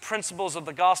teach the principles of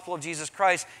the gospel of Jesus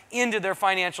Christ into their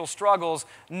financial struggles,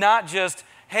 not just,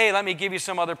 hey, let me give you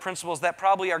some other principles that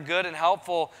probably are good and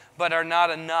helpful, but are not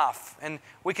enough. And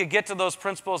we could get to those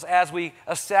principles as we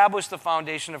establish the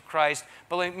foundation of Christ,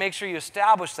 but make sure you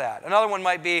establish that. Another one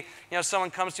might be, someone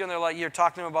comes to you and they're like, you're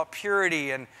talking to them about purity,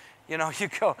 and you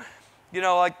go,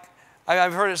 like,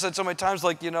 I've heard it said so many times,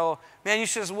 like, man, you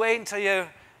should just wait until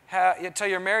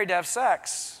you're married to have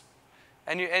sex.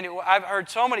 And I've heard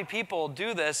so many people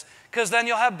do this, because then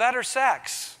you'll have better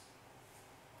sex.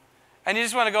 And you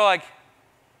just want to go like,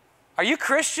 are you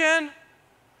Christian?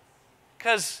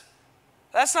 Because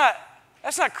that's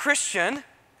not Christian.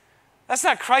 That's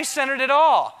not Christ-centered at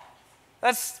all.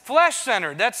 That's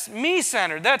flesh-centered. That's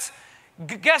me-centered.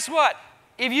 Guess what?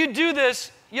 If you do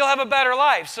this, you'll have a better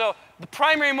life. So the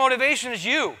primary motivation is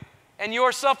you and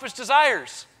your selfish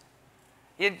desires.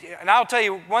 And I'll tell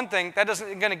you one thing, that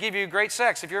isn't going to give you great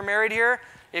sex. If you're married here,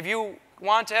 if you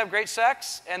want to have great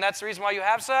sex, and that's the reason why you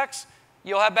have sex,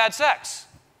 you'll have bad sex.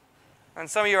 And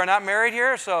some of you are not married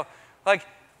here, so like,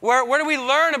 where do we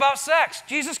learn about sex?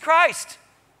 Jesus Christ.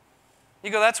 You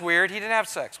go, that's weird. He didn't have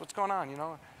sex. What's going on,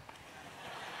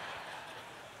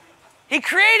 He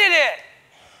created it.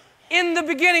 In the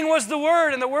beginning was the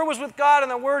Word, and the Word was with God,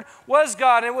 and the Word was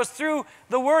God. And it was through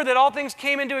the Word that all things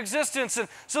came into existence. And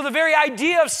so the very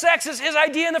idea of sex is his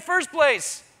idea in the first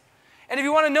place. And if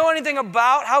you want to know anything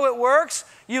about how it works,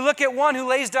 you look at one who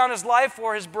lays down his life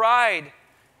for his bride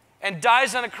and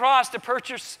dies on a cross to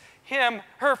purchase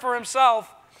her for himself,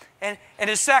 and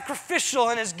is sacrificial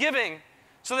in his giving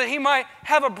so that he might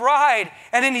have a bride.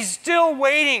 And then he's still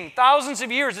waiting thousands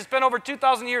of years. It's been over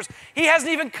 2,000 years. He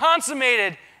hasn't even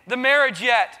consummated the marriage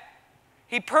yet.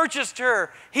 He purchased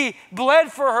her. He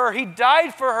bled for her. He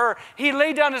died for her. He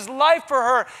laid down his life for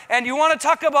her. And you want to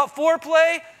talk about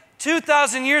foreplay?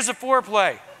 2,000 years of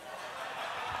foreplay.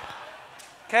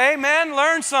 Okay, man,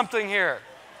 learn something here.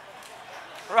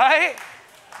 Right?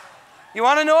 You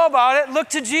want to know about it? Look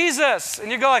to Jesus.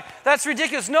 And you go like, that's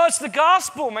ridiculous. No, it's the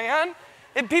gospel, man.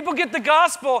 If people get the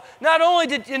gospel, not only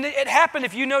did it happen,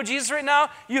 if you know Jesus right now,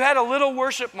 you had a little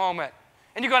worship moment.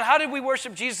 And you're going, how did we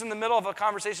worship Jesus in the middle of a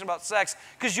conversation about sex?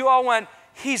 Because you all went,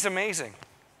 he's amazing.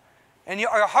 And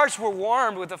our hearts were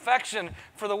warmed with affection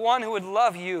for the one who would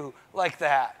love you like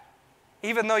that.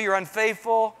 Even though you're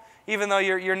unfaithful, even though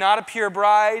you're not a pure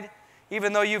bride,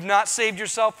 even though you've not saved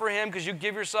yourself for him because you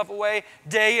give yourself away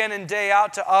day in and day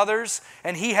out to others,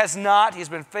 and he has not. He's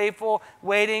been faithful,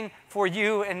 waiting for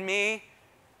you and me.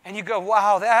 And you go,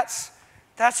 wow, that's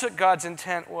what God's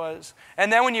intent was.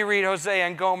 And then when you read Hosea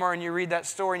and Gomer and you read that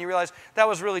story and you realize that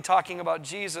was really talking about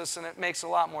Jesus, and it makes a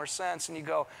lot more sense. And you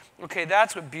go, okay,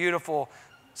 that's what beautiful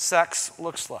sex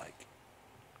looks like.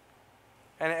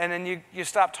 And then you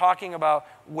stop talking about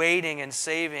waiting and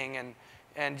saving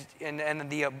and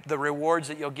the rewards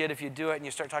that you'll get if you do it, and you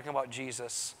start talking about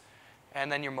Jesus.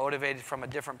 And then you're motivated from a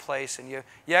different place, and you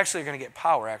actually are going to get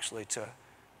power actually to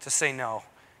say no,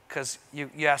 because you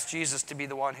ask Jesus to be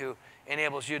the one who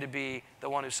enables you to be the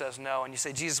one who says no. And you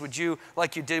say, Jesus, would you,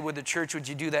 like you did with the church, would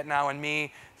you do that now in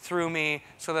me, through me,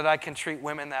 so that I can treat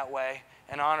women that way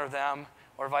and honor them,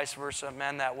 or vice versa,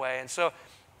 men that way. And so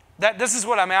this is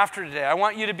what I'm after today. I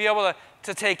want you to be able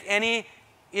to take any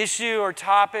issue or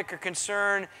topic or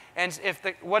concern, and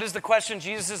what is the question?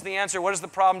 Jesus is the answer. What is the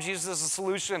problem? Jesus is the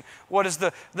solution. What is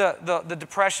the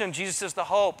depression? Jesus is the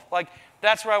hope. Like,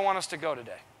 that's where I want us to go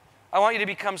today. I want you to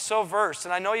become so versed,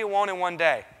 and I know you won't in one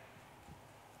day,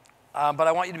 but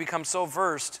I want you to become so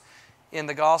versed in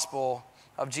the gospel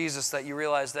of Jesus that you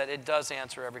realize that it does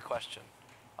answer every question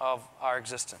of our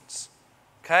existence.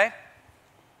 Okay?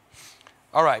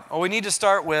 All right. Well, we need to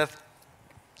start with,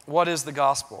 what is the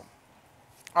gospel?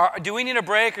 Do we need a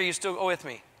break, or are you still with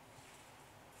me?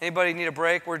 Anybody need a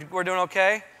break? We're doing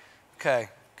okay? Okay,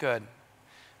 good.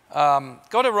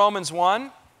 Go to Romans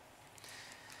 1.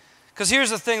 Because here's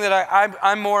the thing that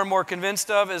I'm more and more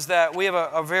convinced of, is that we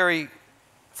have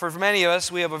for many of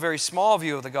us, we have a very small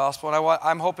view of the gospel, and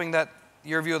I'm hoping that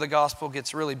your view of the gospel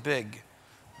gets really big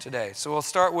today. So we'll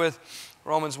start with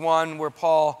Romans 1, where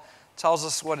Paul tells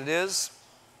us what it is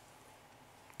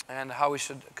and how we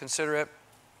should consider it.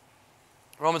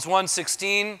 Romans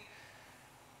 1:16,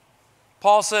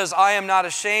 Paul says, I am not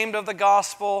ashamed of the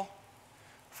gospel,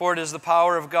 for it is the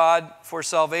power of God for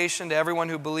salvation to everyone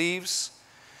who believes,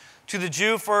 to the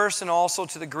Jew first and also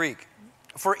to the Greek.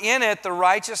 For in it the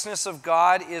righteousness of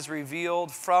God is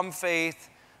revealed from faith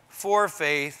for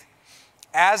faith,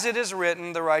 as it is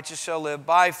written, the righteous shall live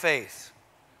by faith.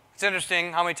 It's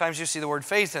interesting how many times you see the word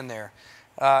faith in there.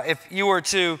 If you were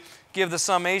to give the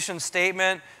summation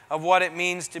statement of what it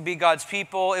means to be God's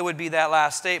people, it would be that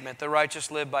last statement, the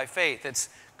righteous live by faith. It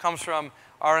comes from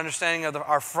our understanding of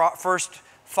our first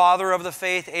father of the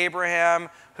faith, Abraham,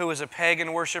 who was a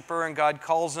pagan worshiper, and God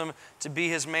calls him to be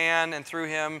his man, and through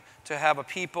him to have a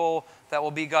people that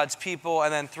will be God's people,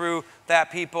 and then through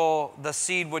that people the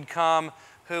seed would come,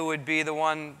 who would be the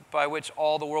one by which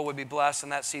all the world would be blessed,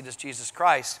 and that seed is Jesus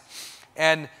Christ.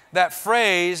 And that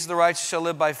phrase, the righteous shall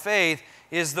live by faith,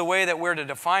 is the way that we're to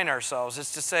define ourselves.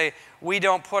 It's to say we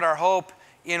don't put our hope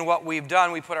in what we've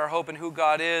done. We put our hope in who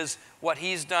God is, what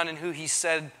He's done, and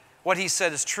what He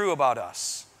said is true about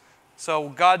us. So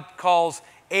God calls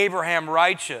Abraham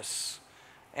righteous,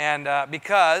 and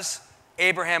because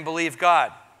Abraham believed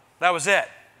God. That was it.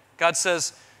 God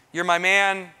says, you're my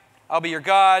man, I'll be your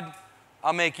God,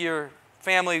 I'll make your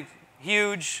family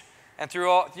huge, and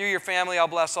through your family I'll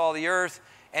bless all the earth.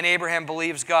 And Abraham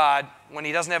believes God when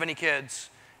he doesn't have any kids.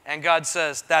 And God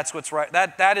says, that's what's right.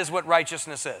 That is what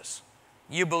righteousness is.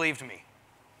 You believed me.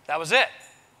 That was it.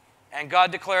 And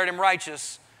God declared him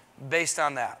righteous based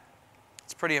on that.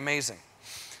 It's pretty amazing.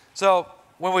 So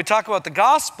when we talk about the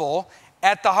gospel,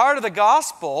 at the heart of the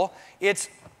gospel, it's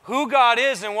who God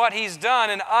is and what He's done,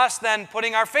 and us then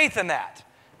putting our faith in that.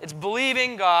 It's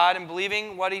believing God and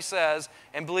believing what He says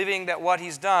and believing that what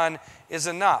He's done is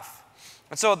enough.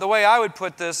 And so the way I would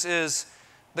put this is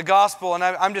the gospel, and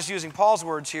I'm just using Paul's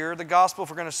words here, the gospel, if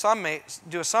we're going to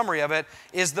do a summary of it,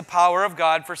 is the power of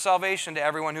God for salvation to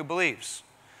everyone who believes.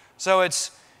 So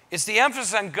it's the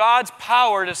emphasis on God's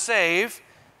power to save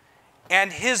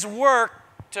and His work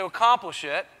to accomplish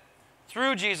it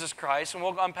through Jesus Christ, and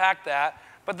we'll unpack that.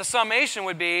 But the summation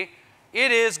would be,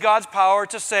 it is God's power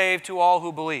to save to all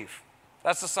who believe.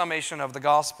 That's the summation of the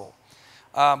gospel.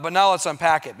 But now let's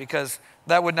unpack it, because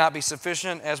that would not be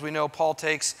sufficient. As we know, Paul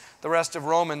takes the rest of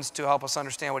Romans to help us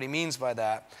understand what he means by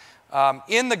that.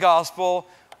 In the gospel,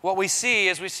 what we see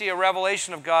is a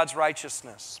revelation of God's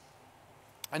righteousness.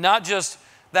 And not just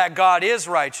that God is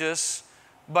righteous,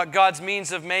 but God's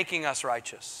means of making us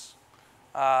righteous.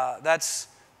 That's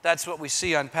what we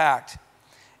see unpacked.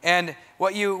 And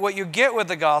what you get with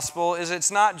the gospel is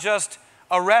it's not just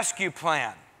a rescue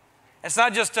plan. It's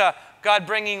not just God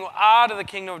bringing you out of the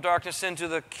kingdom of darkness into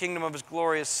the kingdom of His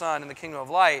glorious Son and the kingdom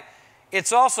of light.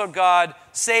 It's also God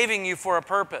saving you for a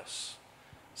purpose.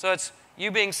 So it's you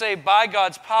being saved by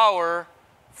God's power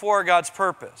for God's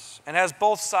purpose. And has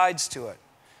both sides to it.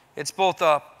 It's both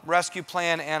a rescue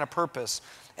plan and a purpose.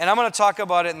 And I'm going to talk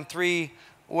about it in three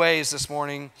ways this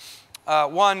morning.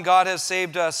 One, God has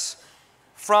saved us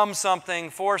from something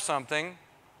for something.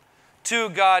 Two,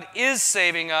 God is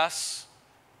saving us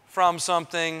from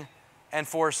something and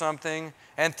for something.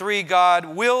 And three,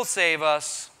 God will save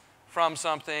us from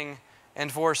something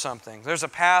and for something. There's a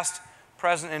past,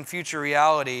 present, and future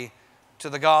reality to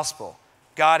the gospel.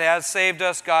 God has saved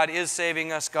us, God is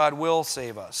saving us, God will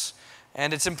save us.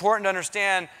 And it's important to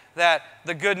understand that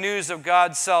the good news of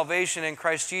God's salvation in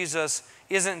Christ Jesus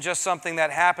isn't just something that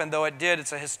happened, though it did.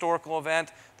 It's a historical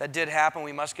event that did happen.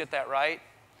 We must get that right.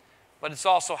 But it's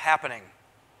also happening,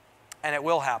 and it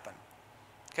will happen.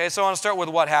 Okay, so I want to start with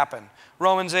what happened.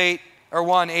 Romans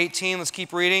 1:18, let's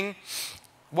keep reading.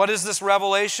 What is this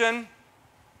revelation?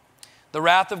 The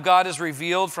wrath of God is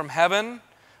revealed from heaven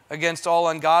against all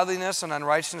ungodliness and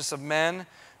unrighteousness of men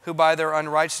who by their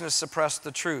unrighteousness suppress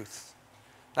the truth.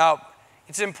 Now,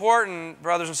 it's important,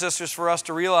 brothers and sisters, for us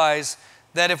to realize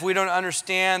that if we don't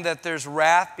understand that there's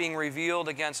wrath being revealed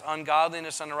against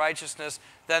ungodliness and unrighteousness,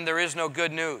 then there is no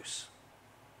good news.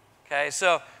 Okay,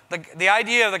 so the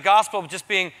idea of the gospel just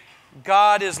being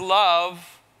God is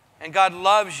love and God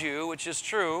loves you, which is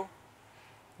true,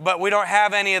 but we don't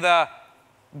have any of the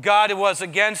God was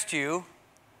against you.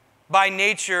 By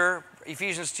nature,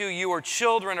 Ephesians 2, you are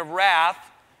children of wrath,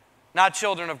 not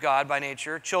children of God by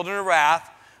nature, children of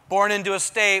wrath, born into a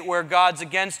state where God's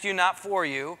against you, not for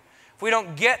you. If we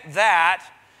don't get that,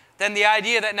 then the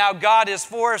idea that now God is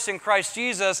for us in Christ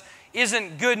Jesus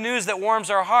isn't good news that warms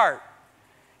our heart.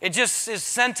 It just is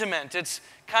sentiment. It's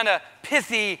kind of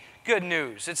pithy good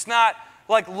news. It's not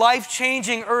like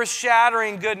life-changing,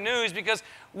 earth-shattering good news because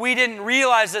we didn't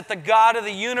realize that the God of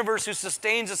the universe who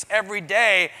sustains us every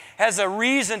day has a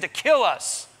reason to kill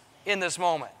us in this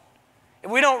moment. If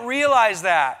we don't realize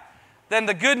that, then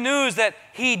the good news that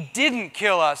He didn't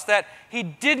kill us, that He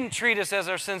didn't treat us as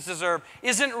our sins deserve,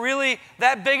 isn't really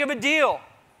that big of a deal.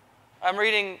 I'm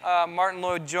reading Martin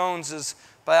Lloyd-Jones's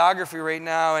biography right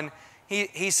now, and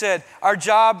he said, our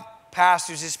job,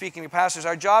 pastors, he's speaking to pastors,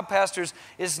 our job, pastors,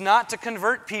 is not to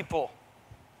convert people.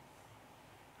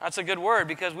 That's a good word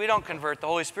because we don't convert, the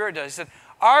Holy Spirit does. He said,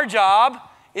 our job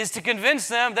is to convince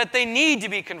them that they need to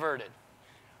be converted.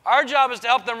 Our job is to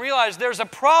help them realize there's a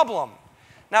problem.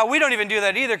 Now, we don't even do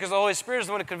that either because the Holy Spirit is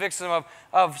the one who convicts them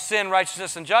of sin,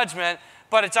 righteousness, and judgment.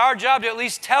 But it's our job to at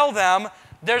least tell them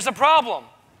there's a problem.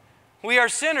 We are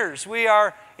sinners. We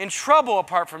are in trouble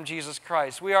apart from Jesus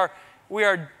Christ. We are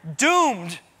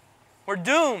doomed. We're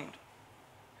doomed.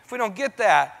 If we don't get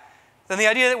that, then the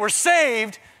idea that we're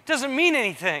saved doesn't mean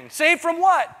anything. Saved from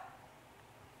what?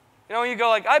 You know, when you go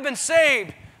like, I've been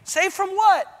saved. Saved from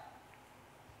what?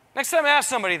 Next time ask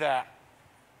somebody that.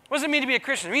 What does it mean to be a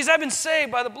Christian? It means I've been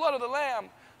saved by the blood of the Lamb.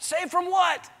 Saved from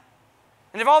what?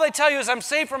 And if all they tell you is I'm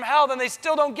saved from hell, then they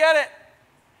still don't get it.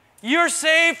 You're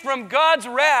saved from God's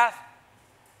wrath.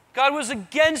 God was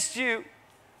against you.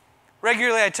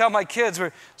 Regularly, I tell my kids,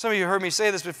 some of you heard me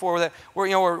say this before, that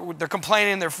they're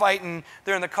complaining, they're fighting,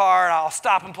 they're in the car, and I'll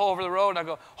stop and pull over the road, and I'll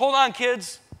go, hold on,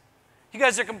 kids. You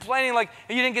guys are complaining like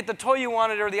you didn't get the toy you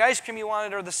wanted, or the ice cream you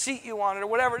wanted, or the seat you wanted, or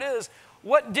whatever it is.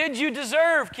 What did you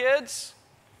deserve, kids?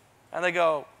 And they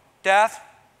go, death.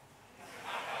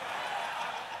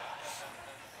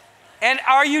 And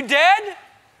are you dead?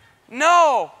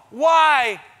 No.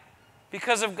 Why?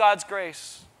 Because of God's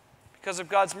grace, because of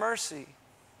God's mercy.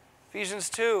 Ephesians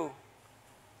 2,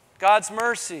 God's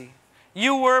mercy.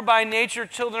 You were by nature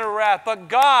children of wrath, but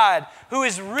God, who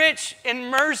is rich in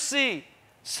mercy,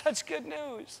 such good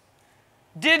news,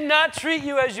 did not treat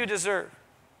you as you deserve.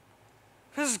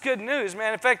 This is good news,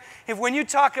 man. In fact, when you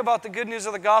talk about the good news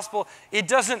of the gospel, it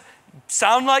doesn't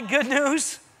sound like good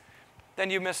news,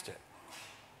 then you missed it.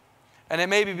 And it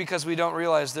may be because we don't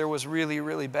realize there was really,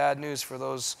 really bad news for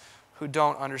those who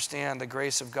don't understand the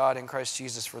grace of God in Christ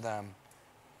Jesus for them.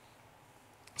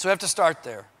 So we have to start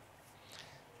there.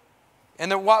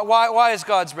 And then why is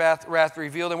God's wrath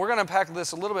revealed? And we're going to unpack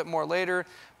this a little bit more later,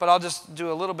 but I'll just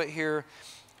do a little bit here.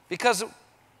 Because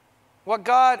what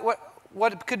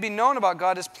could be known about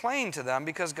God is plain to them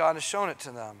because God has shown it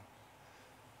to them.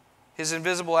 His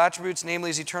invisible attributes, namely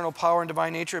His eternal power and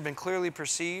divine nature, have been clearly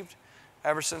perceived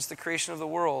ever since the creation of the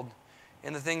world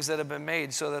in the things that have been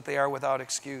made, so that they are without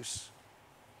excuse.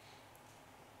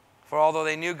 For although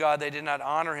they knew God, they did not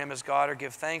honor Him as God or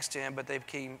give thanks to Him, but they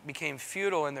became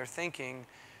futile in their thinking.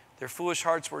 Their foolish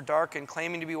hearts were darkened.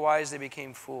 Claiming to be wise, they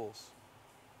became fools.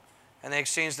 And they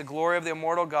exchanged the glory of the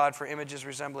immortal God for images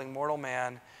resembling mortal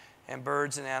man and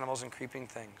birds and animals and creeping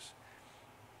things.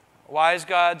 Why is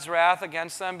God's wrath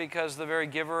against them? Because the very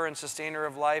giver and sustainer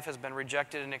of life has been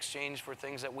rejected in exchange for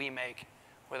things that we make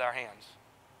with our hands,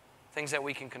 things that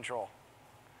we can control.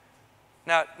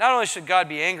 Now, not only should God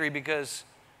be angry because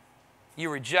you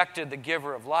rejected the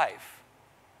giver of life,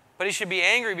 but He should be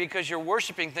angry because you're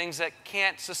worshiping things that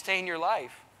can't sustain your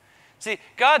life. See,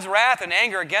 God's wrath and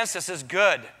anger against us is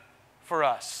good for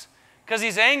us because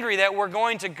He's angry that we're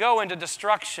going to go into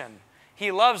destruction.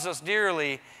 He loves us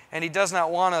dearly, and He does not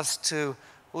want us to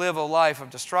live a life of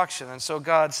destruction. And so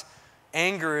God's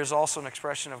anger is also an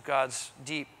expression of God's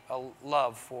deep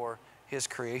love for His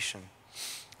creation.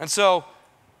 And so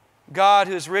God,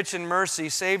 who is rich in mercy,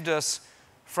 saved us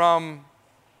from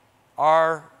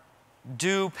our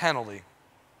due penalty.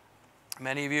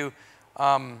 Many of you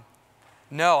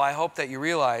know, I hope that you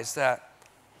realize that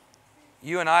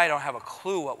you and I don't have a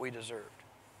clue what we deserved.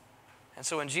 And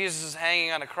so when Jesus is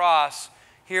hanging on a cross,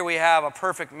 here we have a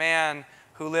perfect man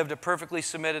who lived a perfectly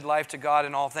submitted life to God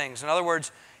in all things. In other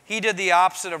words, He did the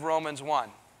opposite of Romans 1.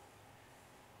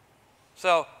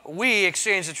 So we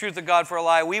exchanged the truth of God for a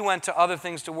lie. We went to other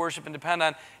things to worship and depend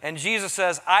on. And Jesus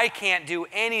says, I can't do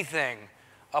anything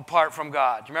apart from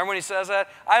God. Do you remember when he says that?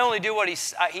 I only do what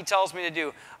he tells me to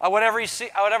do. Whatever I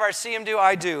see him do,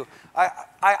 I do.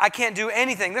 I can't do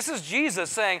anything. This is Jesus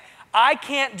saying, I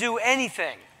can't do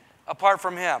anything apart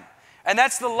from him. And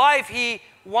that's the life he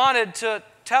wanted to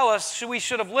tell us we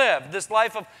should have lived, this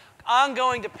life of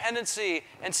ongoing dependency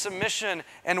and submission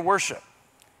and worship.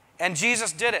 And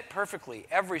Jesus did it perfectly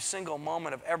every single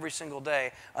moment of every single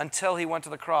day until he went to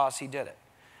the cross. He did it.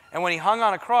 And when he hung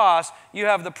on a cross, you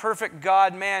have the perfect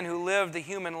God-man who lived the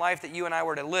human life that you and I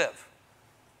were to live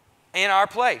in our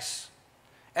place.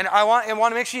 And I want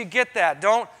to make sure you get that.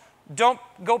 Don't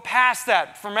go past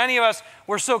that. For many of us,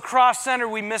 we're so cross-centered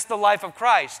we miss the life of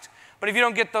Christ. But if you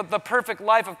don't get the perfect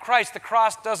life of Christ, the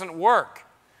cross doesn't work.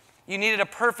 You needed a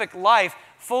perfect life,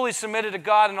 fully submitted to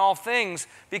God in all things,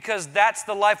 because that's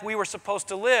the life we were supposed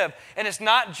to live. And it's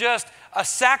not just a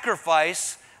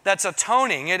sacrifice that's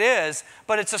atoning, it is,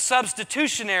 but it's a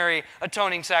substitutionary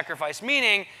atoning sacrifice,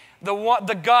 meaning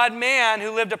the God-man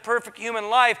who lived a perfect human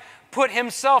life put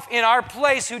himself in our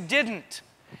place who didn't.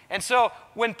 And so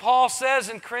when Paul says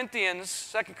in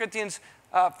Corinthians, 2 Corinthians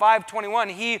 5:21,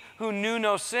 he who knew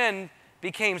no sin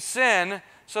became sin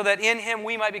so that in him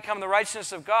we might become the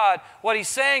righteousness of God, what he's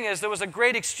saying is there was a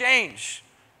great exchange.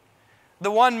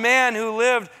 The one man who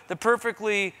lived the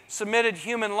perfectly submitted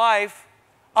human life,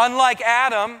 unlike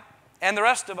Adam and the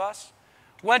rest of us,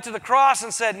 went to the cross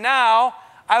and said, now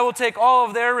I will take all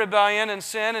of their rebellion and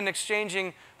sin and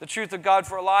exchanging the truth of God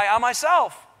for a lie on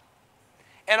myself.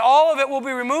 And all of it will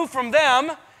be removed from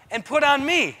them and put on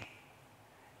me.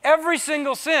 Every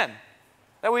single sin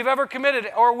that we've ever committed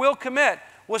or will commit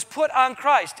was put on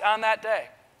Christ on that day.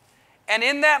 And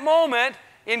in that moment,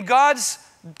 in God's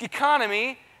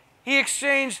economy, he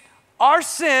exchanged our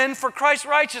sin for Christ's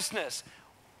righteousness.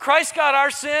 Christ got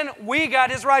our sin, we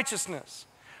got his righteousness.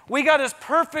 We got his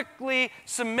perfectly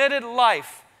submitted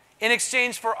life in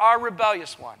exchange for our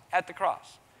rebellious one at the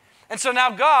cross. And so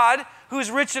now God,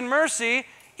 who's rich in mercy,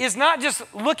 is not just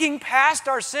looking past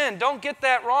our sin. Don't get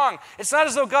that wrong. It's not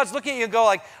as though God's looking at you and go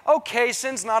like, okay,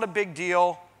 sin's not a big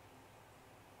deal.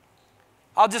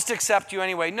 I'll just accept you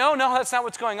anyway. No, that's not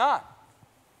what's going on.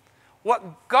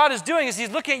 What God is doing is he's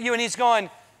looking at you and he's going,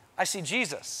 I see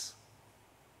Jesus.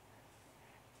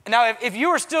 Now, if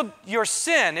you were still your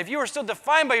sin, if you were still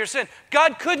defined by your sin,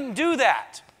 God couldn't do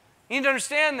that. You need to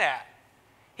understand that.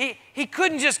 He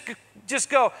couldn't just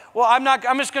go, well,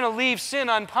 I'm just going to leave sin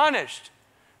unpunished.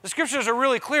 The scriptures are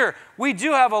really clear. We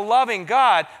do have a loving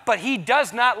God, but he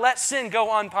does not let sin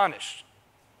go unpunished.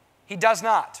 He does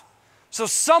not. So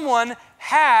someone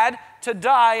had to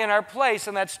die in our place,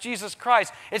 and that's Jesus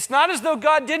Christ. It's not as though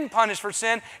God didn't punish for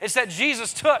sin. It's that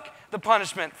Jesus took the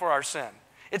punishment for our sin.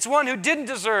 It's one who didn't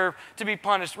deserve to be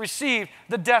punished, received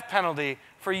the death penalty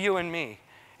for you and me.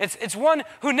 It's one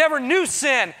who never knew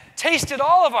sin, tasted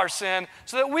all of our sin,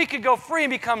 so that we could go free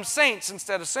and become saints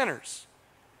instead of sinners.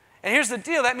 And here's the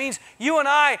deal. That means you and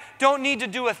I don't need to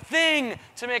do a thing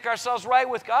to make ourselves right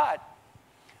with God.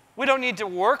 We don't need to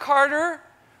work harder.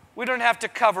 We don't have to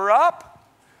cover up.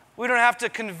 We don't have to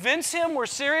convince him we're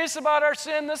serious about our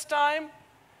sin this time.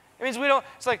 It means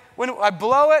it's like when I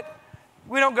blow it,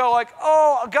 we don't go like,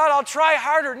 oh, God, I'll try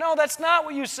harder. No, that's not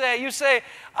what you say. You say,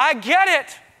 I get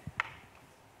it.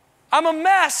 I'm a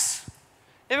mess.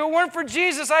 If it weren't for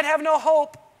Jesus, I'd have no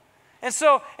hope. And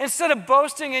so instead of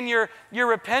boasting in your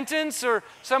repentance or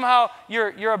somehow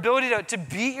your ability to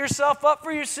beat yourself up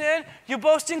for your sin, you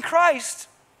boast in Christ.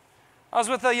 I was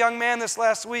with a young man this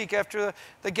last week after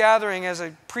the gathering as I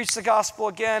preached the gospel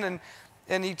again,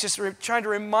 and he just trying to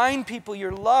remind people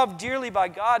you're loved dearly by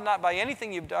God, not by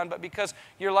anything you've done, but because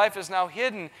your life is now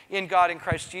hidden in God in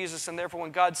Christ Jesus, and therefore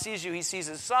when God sees you, he sees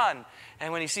his son.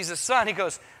 And when he sees his son, he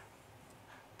goes,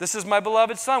 this is my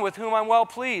beloved son with whom I'm well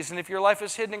pleased. And if your life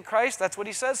is hidden in Christ, that's what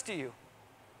he says to you.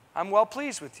 I'm well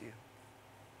pleased with you.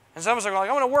 And some of us are like,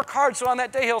 I want to work hard so on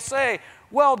that day he'll say,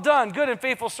 well done, good and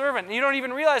faithful servant. And you don't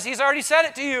even realize he's already said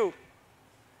it to you.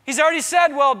 He's already said,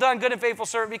 well done, good and faithful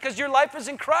servant, because your life is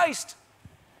in Christ.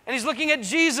 And he's looking at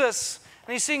Jesus,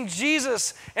 and he's seeing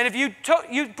Jesus. And if you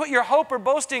put your hope or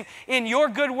boasting in your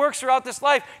good works throughout this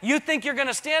life, you think you're going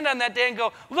to stand on that day and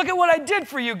go, look at what I did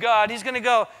for you, God. He's going to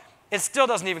go, it still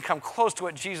doesn't even come close to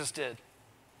what Jesus did.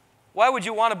 Why would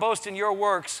you want to boast in your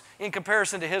works in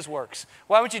comparison to his works?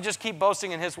 Why would you just keep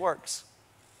boasting in his works?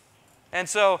 And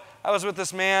so I was with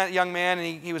this young man,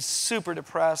 and he was super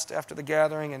depressed after the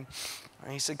gathering, and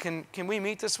he said, can we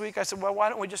meet this week? I said, well, why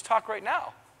don't we just talk right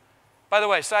now? By the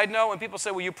way, side note, when people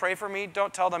say, will you pray for me?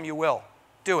 Don't tell them you will.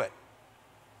 Do it.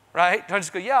 Right? Don't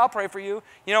just go, yeah, I'll pray for you.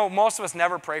 You know, most of us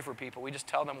never pray for people. We just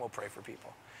tell them we'll pray for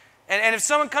people. And if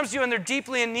someone comes to you and they're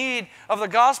deeply in need of the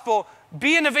gospel,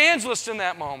 be an evangelist in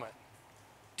that moment.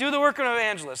 Do the work of an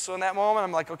evangelist. So in that moment,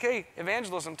 I'm like, okay,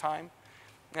 evangelism time.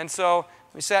 And so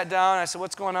we sat down, and I said,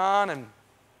 what's going on? And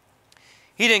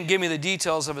he didn't give me the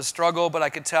details of his struggle, but I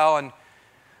could tell, and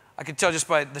I could tell just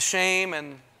by the shame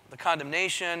and the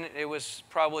condemnation, it was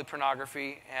probably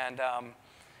pornography. And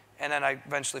then I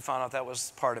eventually found out that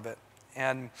was part of it.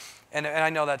 And I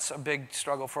know that's a big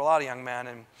struggle for a lot of young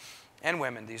men and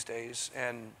women these days.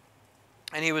 And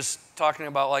he was talking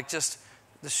about like just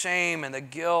the shame and the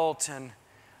guilt. And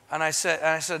I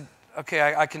said,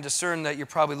 okay, I can discern that you're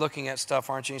probably looking at stuff,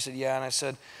 aren't you? And he said, yeah.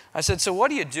 And I said, so what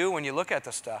do you do when you look at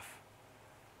the stuff?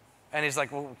 And he's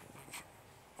like, well,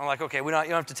 I'm like, okay, you don't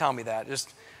have to tell me that.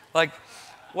 Just like,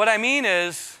 what I mean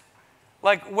is,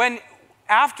 like when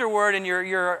afterward and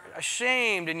you're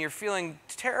ashamed and you're feeling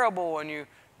terrible and you're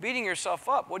beating yourself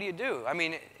up, what do you do? I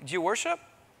mean, do you worship?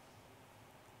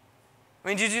 I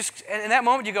mean, do you just, in that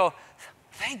moment you go,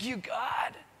 thank you,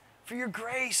 God, for your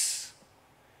grace.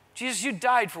 Jesus, you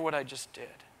died for what I just did.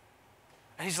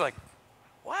 And he's like,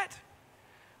 what?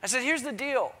 I said, here's the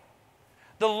deal.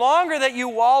 The longer that you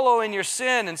wallow in your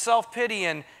sin and self-pity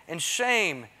and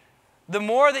shame, the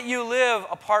more that you live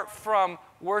apart from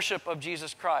worship of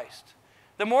Jesus Christ.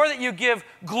 The more that you give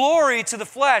glory to the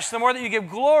flesh, the more that you give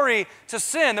glory to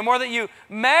sin, the more that you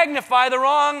magnify the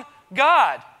wrong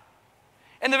God.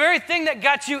 And the very thing that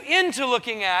got you into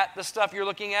looking at the stuff you're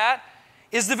looking at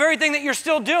is the very thing that you're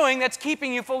still doing that's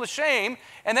keeping you full of shame,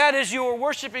 and that is you are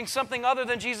worshiping something other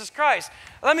than Jesus Christ.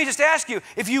 Let me just ask you,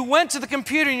 if you went to the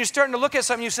computer and you're starting to look at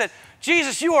something, you said,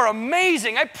 Jesus, you are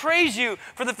amazing. I praise you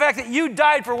for the fact that you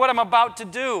died for what I'm about to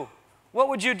do. What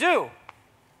would you do?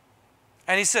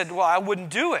 And he said, well, I wouldn't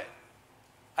do it.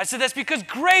 I said, that's because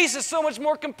grace is so much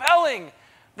more compelling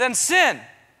than sin.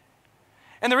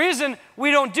 And the reason we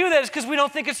don't do that is because we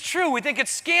don't think it's true. We think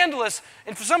it's scandalous.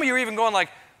 And for some of you, you're even going like,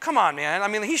 come on, man. I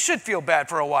mean, he should feel bad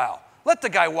for a while. Let the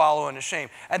guy wallow in his shame.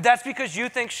 And that's because you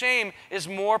think shame is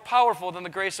more powerful than the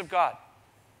grace of God.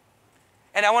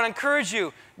 And I want to encourage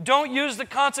you, don't use the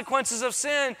consequences of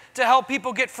sin to help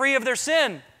people get free of their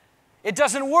sin. It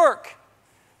doesn't work.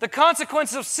 The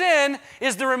consequence of sin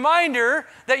is the reminder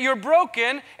that you're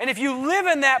broken, and if you live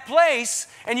in that place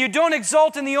and you don't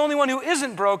exult in the only one who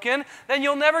isn't broken, then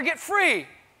you'll never get free.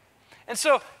 And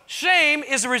so shame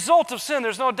is a result of sin,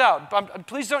 there's no doubt.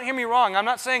 Please don't hear me wrong. I'm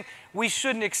not saying we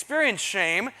shouldn't experience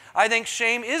shame. I think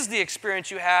shame is the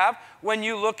experience you have when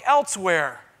you look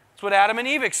elsewhere. It's what Adam and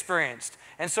Eve experienced.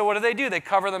 And so what do? They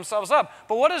cover themselves up.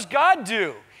 But what does God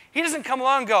do? He doesn't come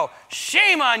along and go,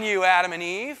 shame on you, Adam and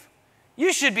Eve.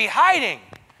 You should be hiding.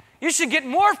 You should get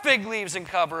more fig leaves and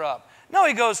cover up. No,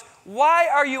 he goes, why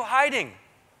are you hiding?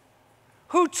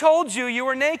 Who told you you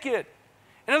were naked?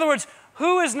 In other words,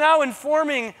 who is now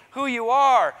informing who you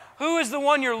are? Who is the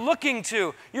one you're looking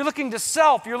to? You're looking to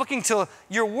self. You're looking to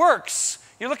your works.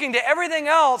 You're looking to everything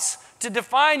else to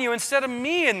define you instead of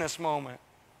me in this moment.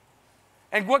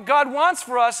 And what God wants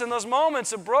for us in those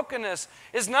moments of brokenness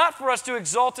is not for us to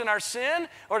exult in our sin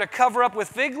or to cover up with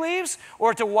fig leaves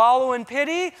or to wallow in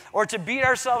pity or to beat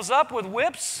ourselves up with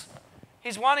whips.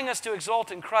 He's wanting us to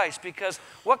exult in Christ because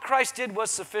what Christ did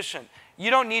was sufficient.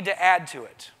 You don't need to add to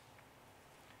it.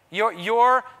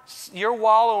 Your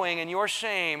wallowing and your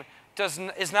shame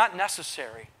is not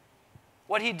necessary.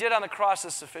 What he did on the cross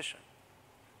is sufficient.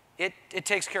 It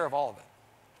takes care of all of it.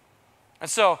 And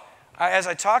so, as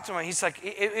I talked to him, he's like,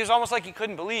 it was almost like he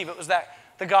couldn't believe it was that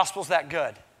the gospel's that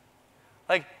good.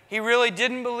 Like, he really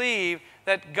didn't believe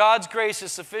that God's grace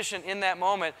is sufficient in that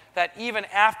moment, that even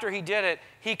after he did it,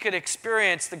 he could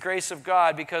experience the grace of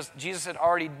God because Jesus had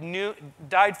already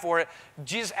died for it.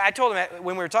 I told him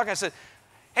when we were talking, I said,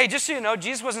 hey, just so you know,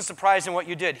 Jesus wasn't surprised in what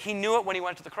you did. He knew it when he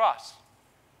went to the cross.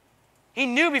 He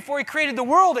knew before he created the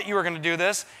world that you were going to do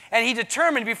this, and he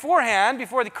determined beforehand,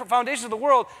 before the foundation of the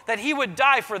world, that he would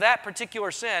die for that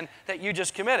particular sin that you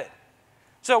just committed.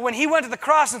 So when he went to the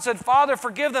cross and said, Father,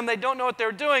 forgive them, they don't know what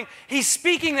they're doing, he's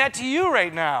speaking that to you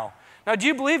right now. Now, do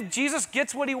you believe Jesus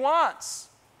gets what he wants?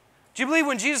 Do you believe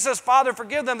when Jesus says, Father,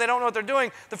 forgive them, they don't know what they're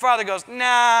doing, the Father goes,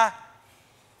 nah,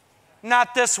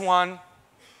 not this one.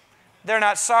 They're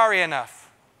not sorry enough.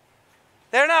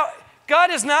 God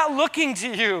is not looking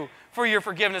to you for your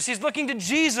forgiveness. He's looking to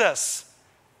Jesus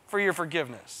for your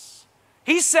forgiveness.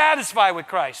 He's satisfied with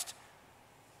Christ.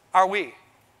 Are we?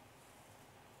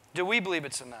 Do we believe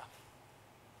it's enough?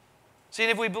 See,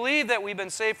 and if we believe that we've been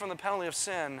saved from the penalty of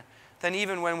sin, then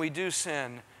even when we do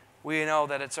sin, we know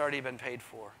that it's already been paid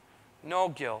for. No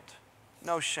guilt,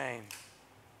 no shame,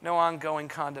 no ongoing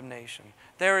condemnation.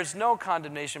 There is no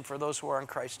condemnation for those who are in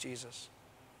Christ Jesus.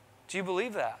 Do you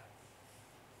believe that?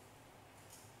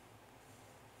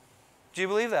 Do you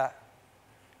believe that?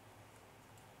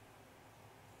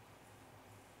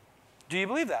 Do you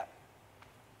believe that?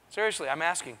 Seriously, I'm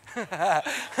asking.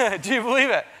 Do you believe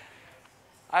it?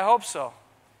 I hope so.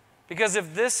 Because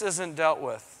if this isn't dealt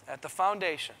with at the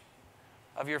foundation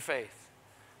of your faith,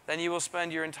 then you will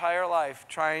spend your entire life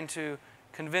trying to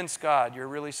convince God you're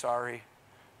really sorry,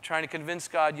 trying to convince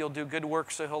God you'll do good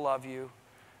works so He'll love you.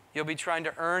 You'll be trying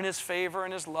to earn His favor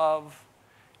and His love.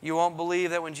 You won't believe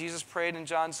that when Jesus prayed in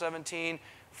John 17,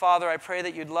 Father, I pray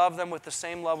that you'd love them with the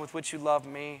same love with which you love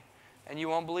me. And you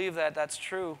won't believe that that's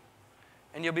true.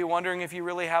 And you'll be wondering if you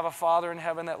really have a Father in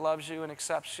heaven that loves you and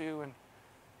accepts you and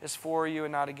is for you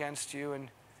and not against you.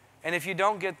 And if you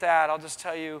don't get that, I'll just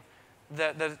tell you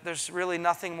that there's really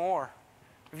nothing more.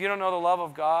 If you don't know the love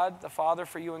of God, the Father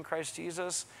for you in Christ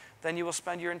Jesus, then you will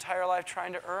spend your entire life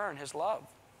trying to earn His love.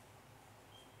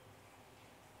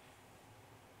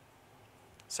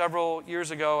 Several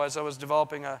years ago, as I was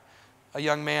developing a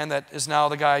young man that is now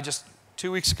the guy just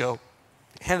 2 weeks ago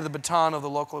handed the baton of the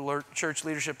local church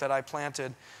leadership that I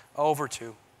planted over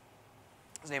to.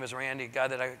 His name is Randy, a guy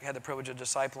that I had the privilege of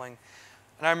discipling.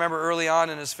 And I remember early on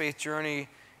in his faith journey,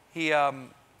 he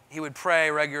would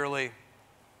pray regularly.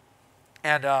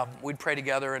 And we'd pray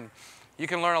together. And you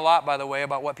can learn a lot, by the way,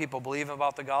 about what people believe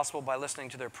about the gospel by listening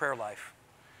to their prayer life.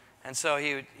 And so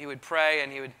he would pray,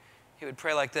 and he would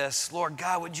pray like this: Lord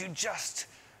God, would you just,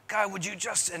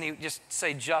 and he would just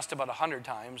say just about 100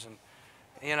 times. And,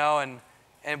 you know,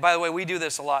 and by the way, we do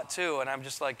this a lot too. And I'm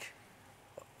just like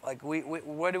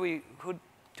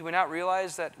do we not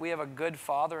realize that we have a good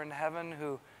Father in heaven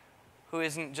who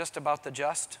isn't just about the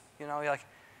just? You know,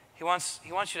 He wants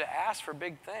you to ask for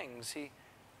big things. He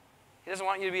doesn't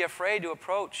want you to be afraid to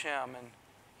approach Him. And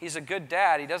He's a good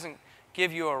dad. He doesn't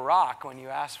give you a rock when you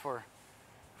ask for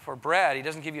bread. He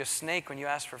doesn't give you a snake when you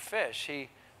ask for fish. He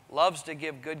loves to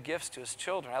give good gifts to His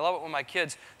children. I love it when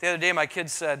the other day my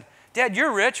kids said, Dad,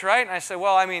 you're rich, right? And I said,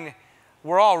 well, I mean,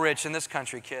 we're all rich in this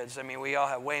country, kids. I mean, we all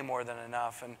have way more than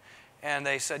enough. And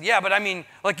they said, yeah, but I mean,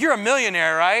 like, you're a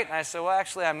millionaire, right? And I said, well,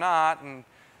 actually, I'm not. And,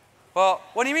 well,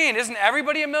 what do you mean? Isn't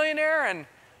everybody a millionaire? And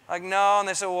like, no. And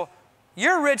they said, well,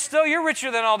 you're rich still. You're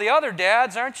richer than all the other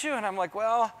dads, aren't you? And I'm like,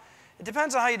 well, it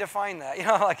depends on how you define that. You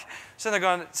know, like, so they're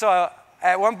going,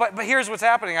 but here's what's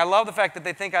happening. I love the fact that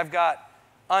they think I've got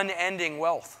unending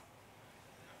wealth.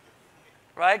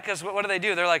 Right? Because what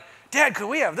do? They're like, Dad, could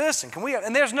we have this? And can we have,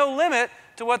 and there's no limit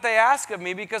to what they ask of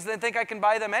me because they think I can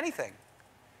buy them anything.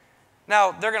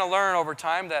 Now, they're going to learn over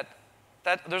time that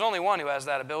there's only one who has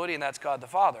that ability, and that's God the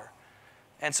Father.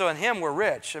 And so in Him, we're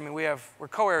rich. I mean, we're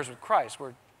co-heirs with Christ.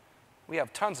 We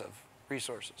have tons of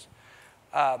resources.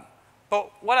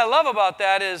 But what I love about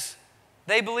that is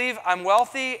they believe I'm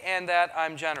wealthy and that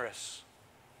I'm generous.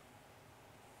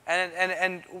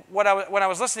 And when I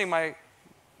was listening to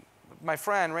my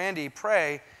friend Randy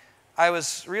pray, I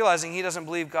was realizing he doesn't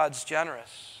believe God's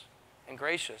generous and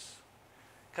gracious,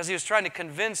 because he was trying to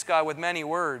convince God with many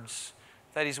words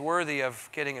that He's worthy of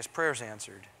getting his prayers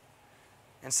answered,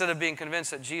 instead of being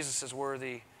convinced that Jesus is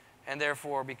worthy, and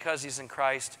therefore, because he's in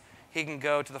Christ, he can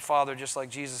go to the Father just like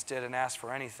Jesus did and ask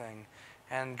for anything.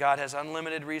 And God has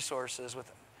unlimited resources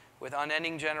with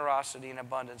unending generosity and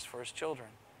abundance for His children.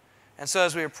 And so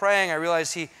as we were praying, I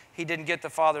realized he didn't get the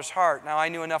Father's heart. Now, I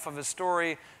knew enough of his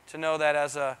story to know that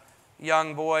as a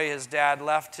young boy, his dad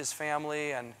left his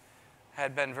family and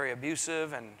had been very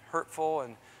abusive and hurtful.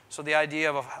 And so the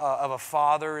idea of a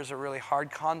father is a really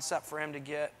hard concept for him to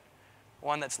get,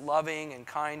 one that's loving and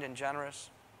kind and generous.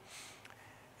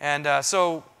 And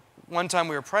so one time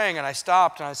we were praying, and I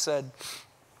stopped and I said,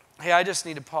 hey, I just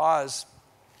need to pause.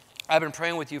 I've been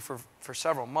praying with you for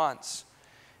several months,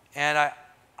 and I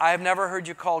have never heard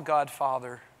you call God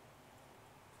Father.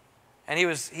 And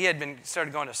he had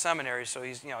started going to seminary, so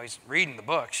he's reading the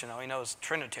books, he knows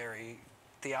Trinitary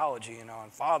theology, and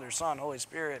Father, Son, Holy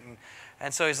Spirit.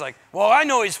 And so he's like, well, I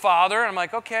know He's Father. And I'm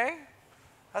like, okay,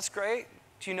 that's great.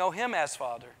 Do you know Him as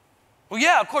Father? Well,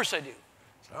 yeah, of course I do.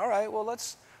 I said, all right, well,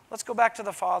 let's go back to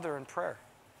the Father in prayer.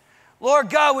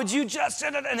 Lord God, would you just,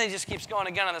 and then he just keeps going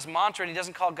again on this mantra, and he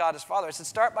doesn't call God His Father. I said,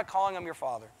 start by calling Him your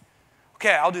Father.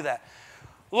 Okay, I'll do that.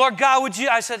 Lord God, would you,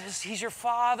 I said, He's your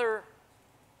Father.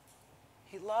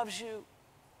 He loves you.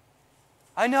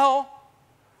 I know.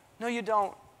 No, you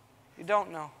don't. You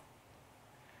don't know.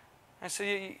 I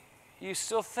said, you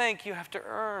still think you have to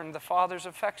earn the Father's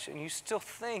affection. You still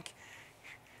think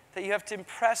that you have to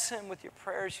impress Him with your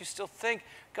prayers. You still think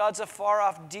God's a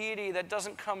far-off deity that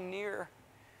doesn't come near.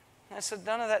 And I said,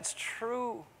 none of that's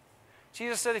true.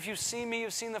 Jesus said, if you've seen me,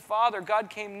 you've seen the Father. God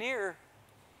came near,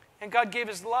 and God gave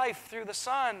his life through the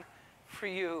Son for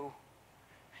you.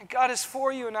 And God is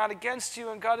for you and not against you,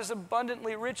 and God is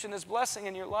abundantly rich in his blessing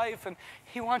in your life, and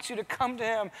he wants you to come to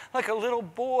him like a little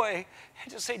boy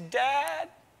and just say, Dad,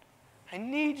 I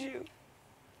need you.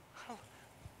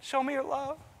 Show me your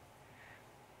love.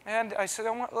 And I said,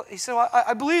 he said, well,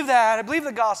 I believe that. I believe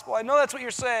the gospel. I know that's what you're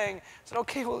saying. I said,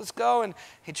 okay, well, let's go. And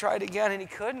he tried again, and he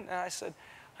couldn't. And I said,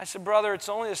 brother, it's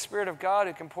only the Spirit of God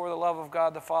who can pour the love of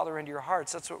God the Father into your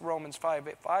hearts. That's what Romans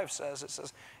 5:5 says. It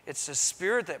says, it's the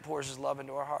Spirit that pours his love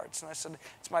into our hearts. And I said,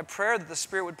 it's my prayer that the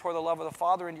Spirit would pour the love of the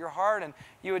Father into your heart, and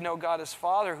you would know God as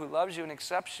Father who loves you and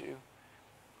accepts you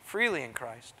freely in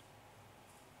Christ.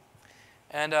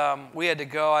 And we had to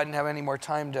go. I didn't have any more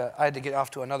time I had to get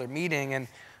off to another meeting. And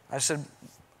I said,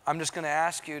 I'm just going to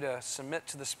ask you to submit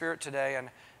to the Spirit today and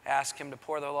ask him to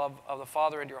pour the love of the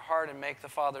Father into your heart and make the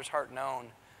Father's heart known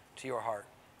to your heart.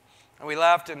 And we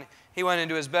left, and he went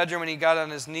into his bedroom, and he got on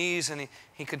his knees, and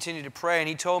he continued to pray. And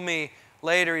he told me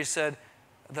later, he said,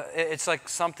 it's like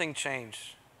something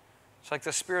changed. It's like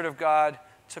the Spirit of God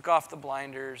took off the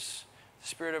blinders. The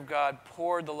Spirit of God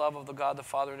poured the love of the God the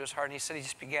Father into his heart. And he said he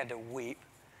just began to weep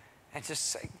and just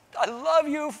say, I love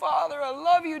you, Father. I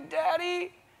love you,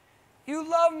 Daddy. You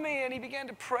love me. And he began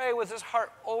to pray with his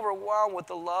heart overwhelmed with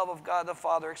the love of God the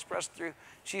Father expressed through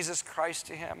Jesus Christ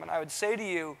to him. And I would say to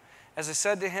you, as I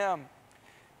said to him,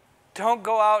 don't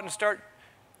go out and start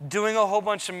doing a whole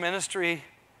bunch of ministry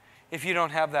if you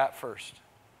don't have that first.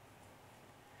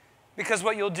 Because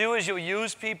what you'll do is you'll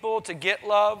use people to get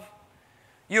love.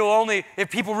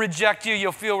 If people reject you,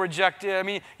 you'll feel rejected. I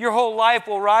mean, your whole life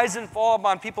will rise and fall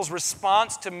upon people's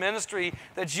response to ministry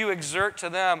that you exert to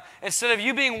them. Instead of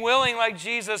you being willing, like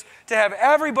Jesus, to have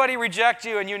everybody reject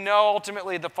you, and you know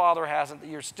ultimately the Father hasn't, that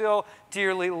you're still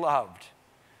dearly loved.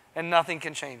 And nothing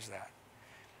can change that.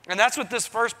 And that's what this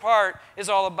first part is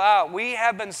all about. We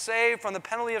have been saved from the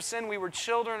penalty of sin. We were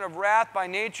children of wrath by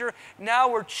nature. Now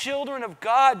we're children of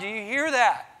God. Do you hear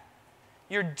that?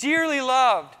 You're dearly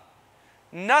loved.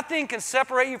 Nothing can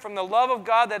separate you from the love of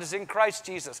God that is in Christ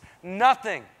Jesus.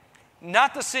 Nothing.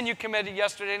 Not the sin you committed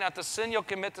yesterday, not the sin you'll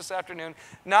commit this afternoon,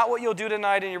 not what you'll do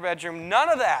tonight in your bedroom. None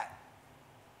of that.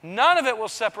 None of it will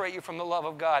separate you from the love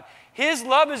of God. His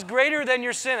love is greater than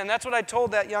your sin. And that's what I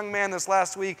told that young man this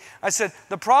last week. I said,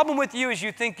 the problem with you is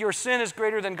you think your sin is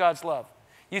greater than God's love.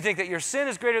 You think that your sin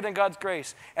is greater than God's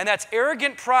grace. And that's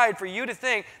arrogant pride for you to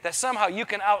think that somehow you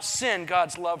can out-sin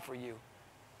God's love for you.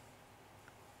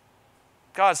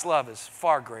 God's love is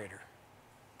far greater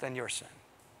than your sin.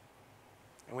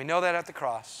 And we know that at the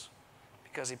cross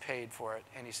because he paid for it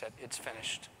and he said, it's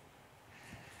finished.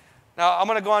 Now, I'm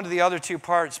going to go on to the other two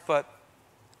parts, but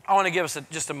I want to give us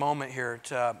just a moment here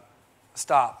to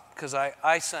stop, because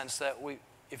I sense that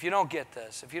if you don't get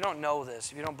this, if you don't know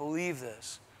this, if you don't believe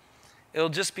this, it'll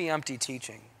just be empty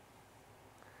teaching.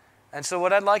 And so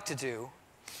what I'd like to do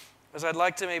is I'd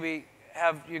like to maybe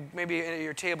have you, maybe at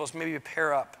your tables, maybe you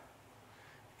pair up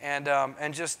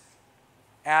and just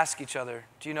ask each other,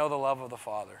 do you know the love of the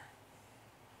Father?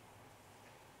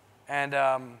 And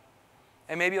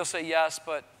maybe you'll say yes,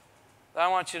 but I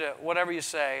want you to, whatever you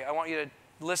say, I want you to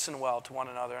listen well to one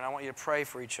another, and I want you to pray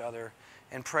for each other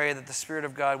and pray that the Spirit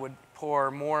of God would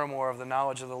pour more and more of the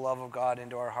knowledge of the love of God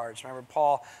into our hearts. Remember,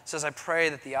 Paul says, I pray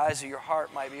that the eyes of your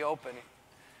heart might be open.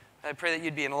 I pray that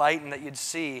you'd be enlightened, that you'd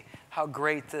see how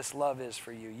great this love is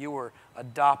for you. You were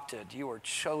adopted. You were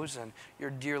chosen. You're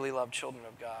dearly loved children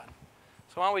of God.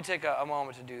 So why don't we take a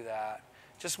moment to do that?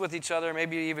 Just with each other.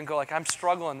 Maybe you even go like, I'm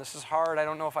struggling. This is hard. I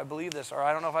don't know if I believe this, or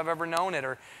I don't know if I've ever known it,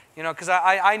 or, because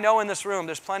I know in this room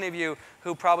there's plenty of you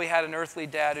who probably had an earthly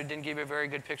dad who didn't give you a very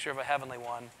good picture of a heavenly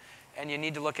one. And you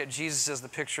need to look at Jesus as the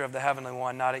picture of the heavenly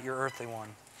one, not at your earthly one.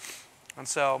 And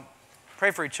so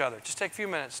pray for each other. Just take a few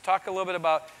minutes. Talk a little bit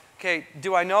about, okay,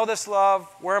 do I know this love?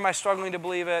 Where am I struggling to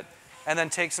believe it? And then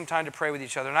take some time to pray with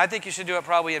each other. And I think you should do it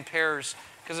probably in pairs,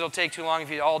 because it'll take too long if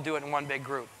you all do it in one big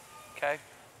group. Okay?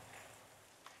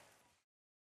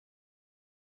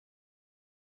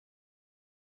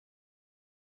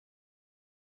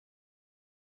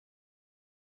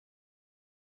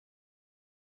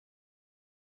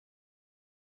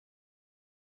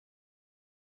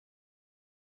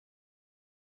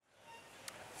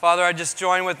 Father, I just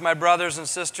join with my brothers and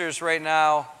sisters right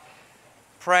now,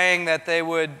 praying that they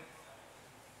would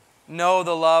know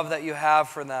the love that you have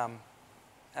for them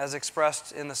as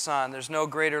expressed in the Son. There's no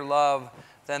greater love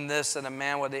than this, that a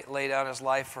man would lay down his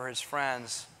life for his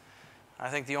friends. I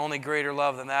think the only greater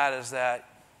love than that is that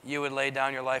you would lay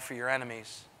down your life for your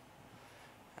enemies.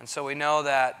 And so we know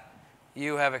that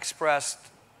you have expressed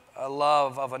a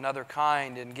love of another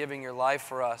kind in giving your life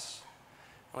for us.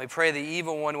 And we pray the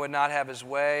evil one would not have his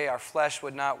way, our flesh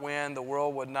would not win, the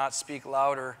world would not speak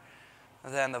louder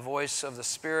than the voice of the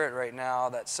Spirit right now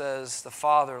that says the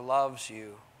Father loves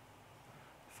you,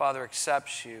 the Father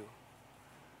accepts you,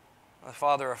 the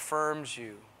Father affirms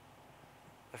you,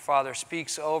 the Father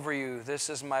speaks over you. This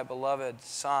is my beloved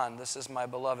Son, this is my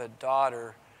beloved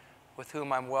daughter with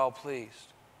whom I'm well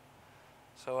pleased.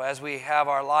 So as we have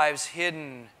our lives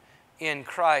hidden in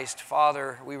Christ,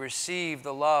 Father, we receive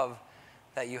the love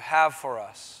that you have for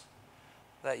us,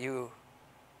 that you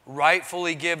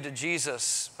rightfully give to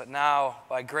Jesus, but now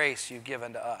by grace you've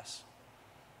given to us.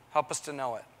 Help us to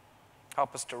know it.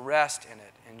 Help us to rest in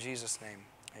it. In Jesus' name,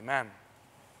 amen.